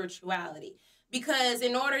my spirituality. Because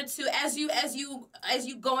in order to, as you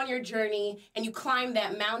go on your journey and you climb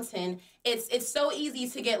that mountain, it's so easy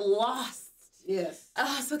to get lost. Yes.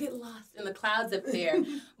 So get lost in the clouds up there.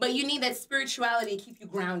 But you need that spirituality to keep you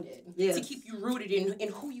grounded, to keep you rooted in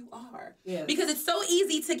who you are. Yes. Because it's so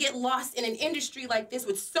easy to get lost in an industry like this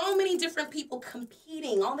with so many different people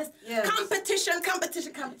competing, all this competition.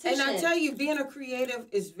 And I tell you, being a creative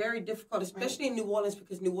is very difficult, especially in New Orleans,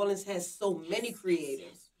 because New Orleans has so many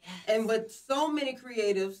creatives. Yes. And with so many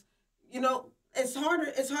creatives, you know, it's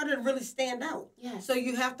harder to really stand out. Yes. So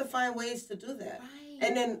you have to find ways to do that. Right.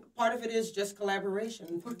 And then part of it is just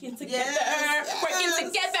collaboration. Working together. Working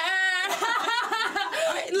together.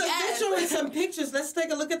 Look, they're showing some pictures. Let's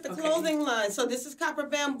take a look at the clothing line. So this is Copper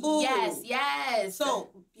Bamboo. Yes. So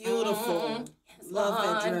beautiful. Yes, love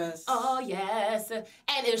that dress. Oh, yes. And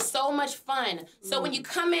it's so much fun. So when you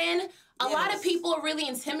come in, a lot of people are really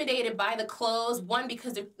intimidated by the clothes. One,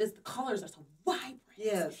 because the colors are so vibrant.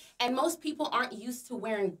 Yes. And most people aren't used to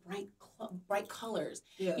wearing bright colors.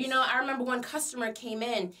 Yes. You know, I remember one customer came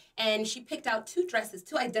in and she picked out two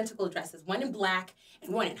identical dresses, one in black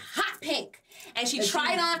and one in hot pink. And she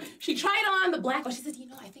tried on the black one. She said, you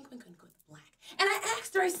know, I think we're going to go with the black. And I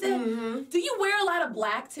asked her, I said, do you wear a lot of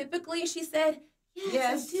black typically? She said,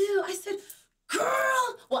 yes, I do. I said,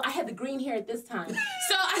 girl, well, I had the green hair at this time.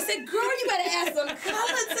 So I said, girl, you better add some color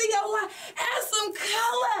to your life. Add some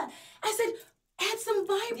color. I said, add some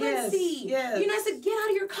vibrancy. Yes. You know, I said, get out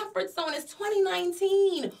of your comfort zone. It's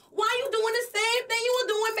 2019. Why are you doing the same thing you were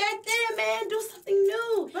doing back then, man? Do something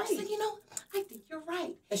new. Right. She said, you know, I think you're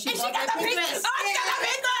right. And she got the pink dress. Oh, she got the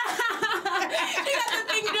pink dress. She got the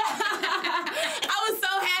pink dress. I was so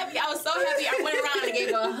happy. I went around and gave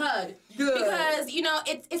her a hug. Good. Because, you know,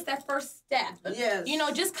 it's that first step. Yes. You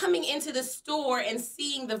know, just coming into the store and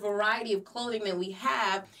seeing the variety of clothing that we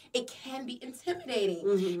have, it can be intimidating.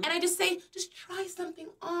 And I just say, just try something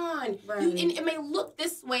on. Right. And it may look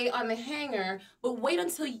this way on the hanger, but wait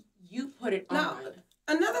until you put it on.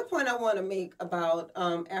 Another point I want to make about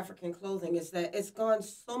African clothing is that it's gone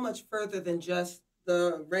so much further than just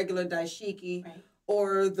the regular dashiki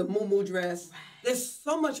or the muumuu dress. There's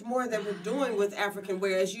so much more that we're doing with African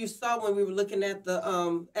wear, as you saw when we were looking at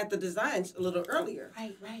the designs a little earlier.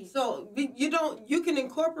 Right. So you can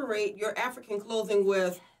incorporate your African clothing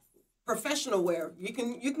with professional wear. You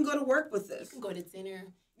can go to work with this. You can go to dinner.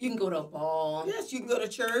 You can go to a ball. Yes, you can go to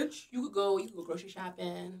church. You can go grocery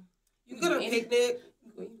shopping. You can go to a picnic.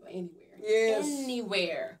 You can go anywhere. Yes.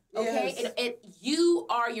 Anywhere. Okay? Yes. You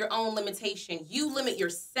are your own limitation. You limit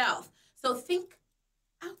yourself. So think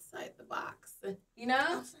outside the box. You know?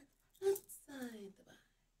 Outside the box.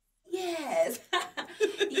 Yes.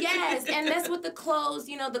 Yes. And that's what the clothes,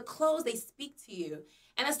 you know, the clothes, they speak to you.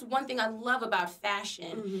 And that's one thing I love about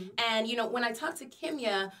fashion. And, you know, when I talk to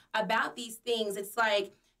Kimya about these things, it's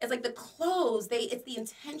like the clothes, it's the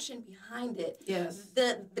intention behind it. Yes.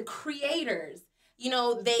 The creators, you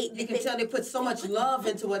know, you can tell they put so much love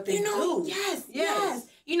into what they do. Yes.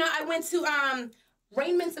 You know, I went to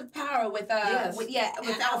Raiments of Power with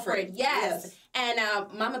Alfred. Yes. And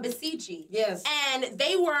Mama Basiji. Yes. And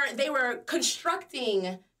they were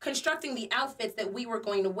constructing the outfits that we were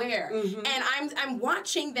going to wear. And I'm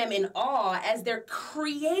watching them in awe as they're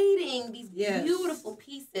creating these beautiful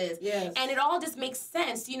pieces. Yes. And it all just makes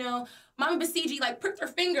sense. You know, Mama Basiji pricked her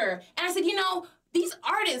finger and I said, you know, these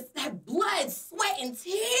artists have blood, sweat, and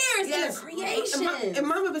tears in their creation. And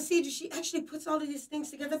Mama Basiji, she actually puts all of these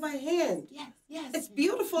things together by hand. Yes. It's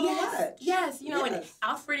beautiful to watch. Yes, you know, and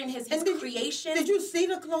Alfred and his creation. Did you see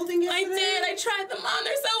the clothing yesterday? I did. I tried them on.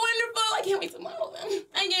 They're so wonderful. I can't wait to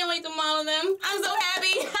model them. I'm so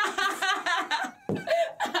happy.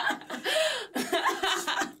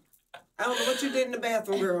 I don't know what you did in the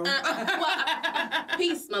bathroom, girl.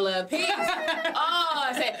 Peace, my love, peace. Oh,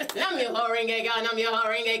 I said, nam yo ho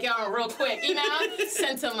renge kyo, real quick, you know?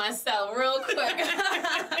 Center myself real quick.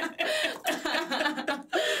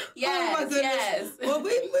 Yes, oh my goodness. Yes. Well,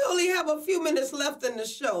 we only have a few minutes left in the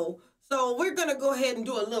show, so we're going to go ahead and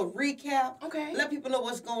do a little recap. Okay. Let people know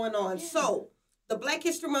what's going on. Yeah. So, the Black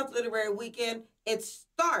History Month Literary Weekend, it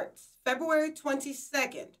starts February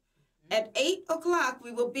 22nd. At 8 o'clock,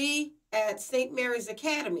 we will be at St. Mary's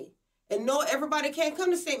Academy. And no, everybody can't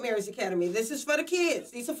come to St. Mary's Academy. This is for the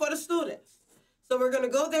kids. These are for the students. So we're going to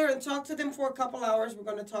go there and talk to them for a couple hours. We're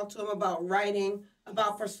going to talk to them about writing,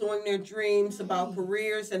 about pursuing their dreams, about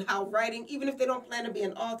careers, and how writing, even if they don't plan to be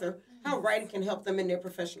an author, how writing can help them in their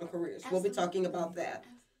professional careers. We'll be talking about that.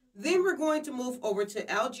 Then we're going to move over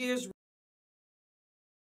to Algiers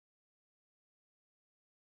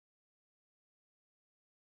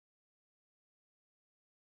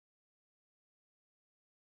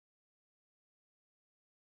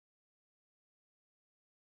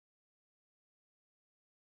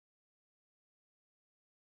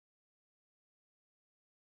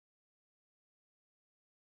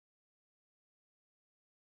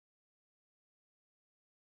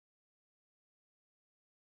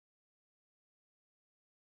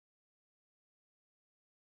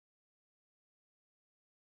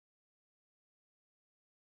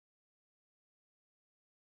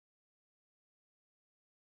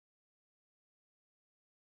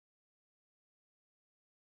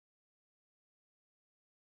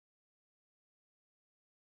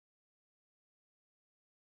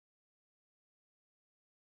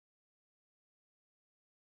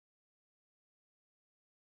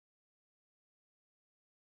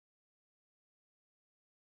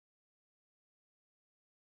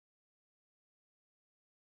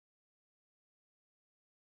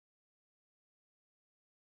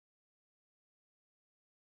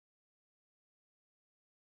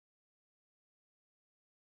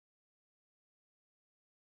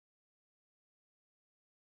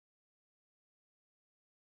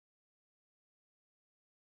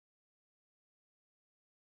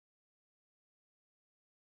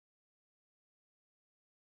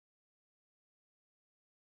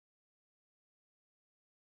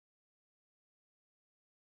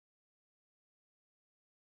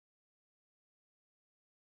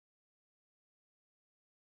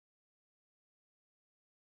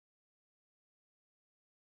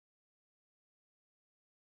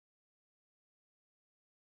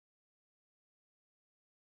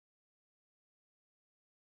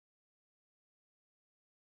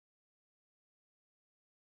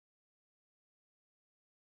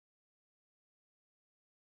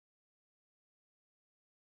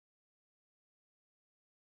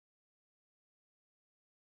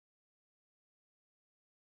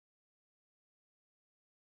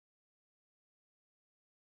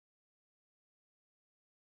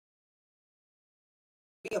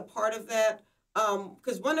be a part of that.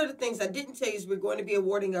 Because one of the things I didn't tell you is we're going to be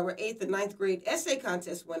awarding our 8th and 9th grade essay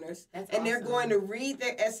contest winners. That's and awesome. They're going to read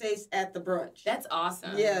their essays at the brunch. That's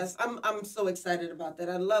awesome. Yes, I'm so excited about that.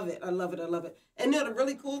 I love it. I love it. I love it. And you know the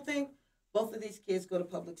really cool thing? Both of these kids go to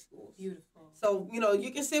public schools. Beautiful. So, you know,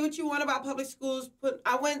 you can say what you want about public schools.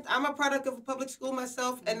 I'm a product of a public school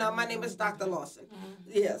myself, and my name is Dr. Lawson.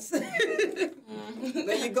 Yes. There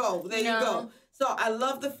you go. There you go. So I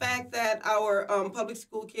love the fact that our public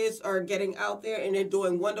school kids are getting out there and they're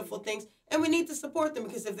doing wonderful things. And we need to support them,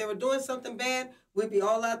 because if they were doing something bad, we'd be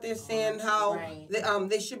all out there saying how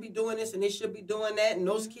they should be doing this and they should be doing that, and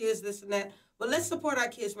those kids this and that. But let's support our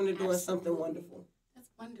kids when they're doing something wonderful. That's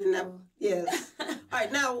wonderful. Now, yes. All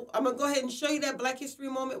right, now I'm going to go ahead and show you that Black History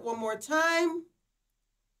moment one more time.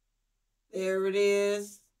 There it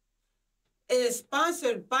is. It is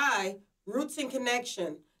sponsored by Roots and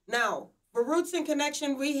Connection. Now, for Roots and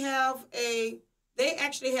Connection, they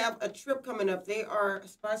actually have a trip coming up. They are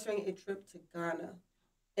sponsoring a trip to Ghana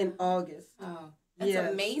in August. Oh, that's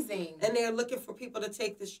amazing. And they're looking for people to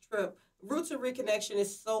take this trip. Roots and Reconnection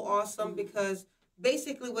is so awesome because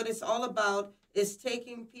basically what it's all about is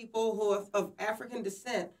taking people who are of African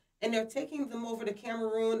descent, and they're taking them over to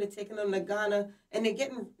Cameroon, they're taking them to Ghana, and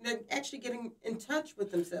they're actually getting in touch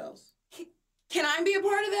with themselves. Can I be a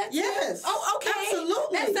part of that too? Yes. Oh, okay.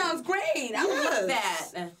 Absolutely. That sounds great. I love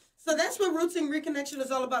that. So that's what Roots and Reconnection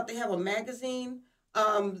is all about. They have a magazine.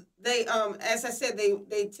 As I said,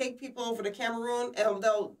 they take people over to Cameroon, and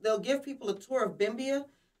they'll give people a tour of Bimbia.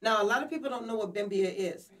 Now, a lot of people don't know what Bimbia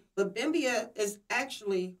is, but Bimbia is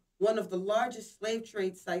actually one of the largest slave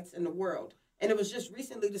trade sites in the world, and it was just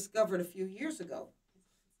recently discovered a few years ago.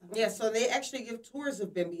 Yeah, so they actually give tours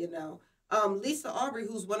of Bimbia now. Lisa Aubrey,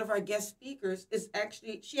 who's one of our guest speakers,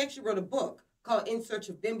 she actually wrote a book called In Search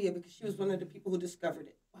of Bimbia because she was one of the people who discovered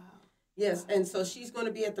it. Wow. Yes, and so she's going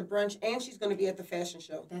to be at the brunch and she's going to be at the fashion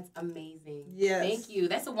show. That's amazing. Yes. Thank you.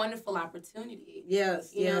 That's a wonderful opportunity.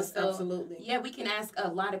 Yes, You know, so, absolutely. Yeah, we can ask a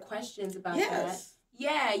lot of questions about that. Yes.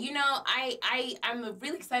 Yeah, you know, I'm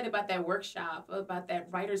really excited about that workshop, about that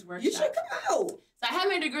writer's workshop. You should come out. So I have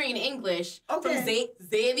my degree in English from Okay.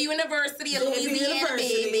 Xavier University of Louisiana,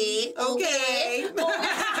 baby. Okay.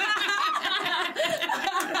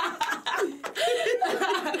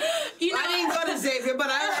 You know, I didn't go to Xavier, but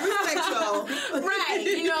I respect y'all. Right,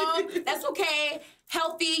 you know, that's okay.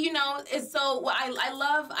 Healthy, you know, is so. Well, I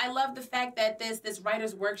love the fact that this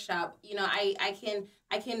writer's workshop, you know, I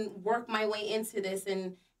can work my way into this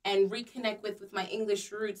and reconnect with my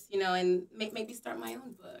English roots, you know, and maybe start my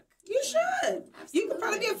own book. You should. Absolutely. You could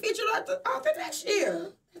probably be a featured author next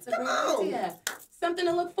year. That's a great idea. Something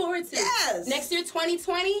to look forward to. Yes. Next year,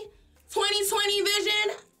 2020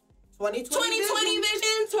 vision. 2020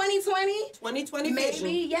 vision. 2020. 2020 Maybe,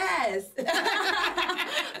 vision. yes. All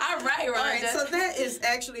right, Rhonda. All right, so that is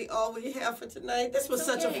actually all we have for tonight. This was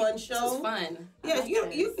such a fun show. This was fun. Yeah,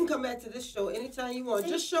 you can come back to this show anytime you want.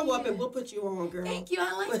 Just show up and we'll put you on, girl. Thank you.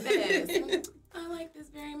 I like this. I like this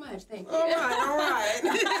very much. Thank you. All right.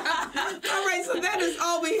 All right, so that is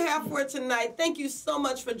all we have for tonight. Thank you so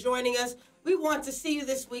much for joining us. We want to see you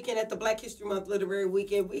this weekend at the Black History Month Literary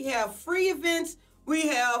Weekend. We have free events. We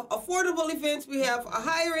have affordable events. We have a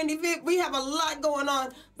higher end event. We have a lot going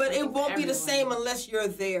on, but it won't be the same unless you're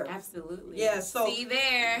there. Absolutely. Yeah, so see you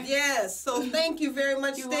there. Yes. So thank you very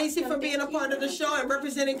much, Stacy, for being a part of the show and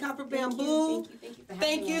representing Copper Bamboo.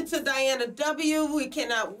 Thank you to Diana W. We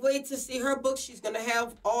cannot wait to see her books. She's going to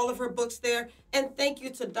have all of her books there. And thank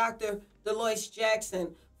you to Dr. DeLois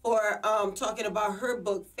Jackson for talking about her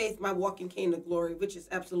book, Faith, My Walking Cane to Glory, which is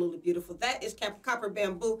absolutely beautiful. That is Copper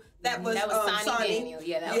Bamboo. That was Sonny Daniel.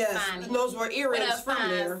 Yeah, that was Sonny. Those were earrings from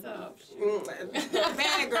there.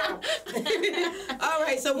 Bad girl. All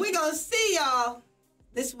right, so we're going to see y'all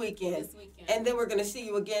this weekend. And then we're going to see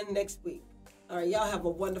you again next week. All right, y'all have a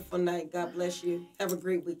wonderful night. God bless you. Have a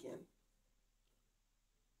great weekend.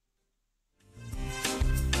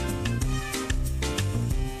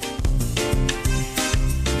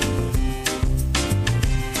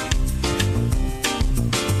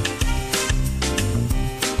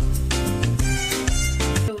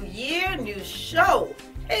 Show.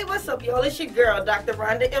 Hey, what's up, y'all? It's your girl, Dr.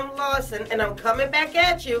 Rhonda M Lawson, and I'm coming back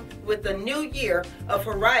at you with the new year of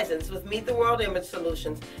Horizons with Meet the World Image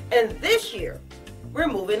Solutions. And this year, we're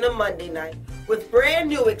moving to Monday night with brand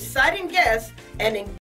new exciting guests and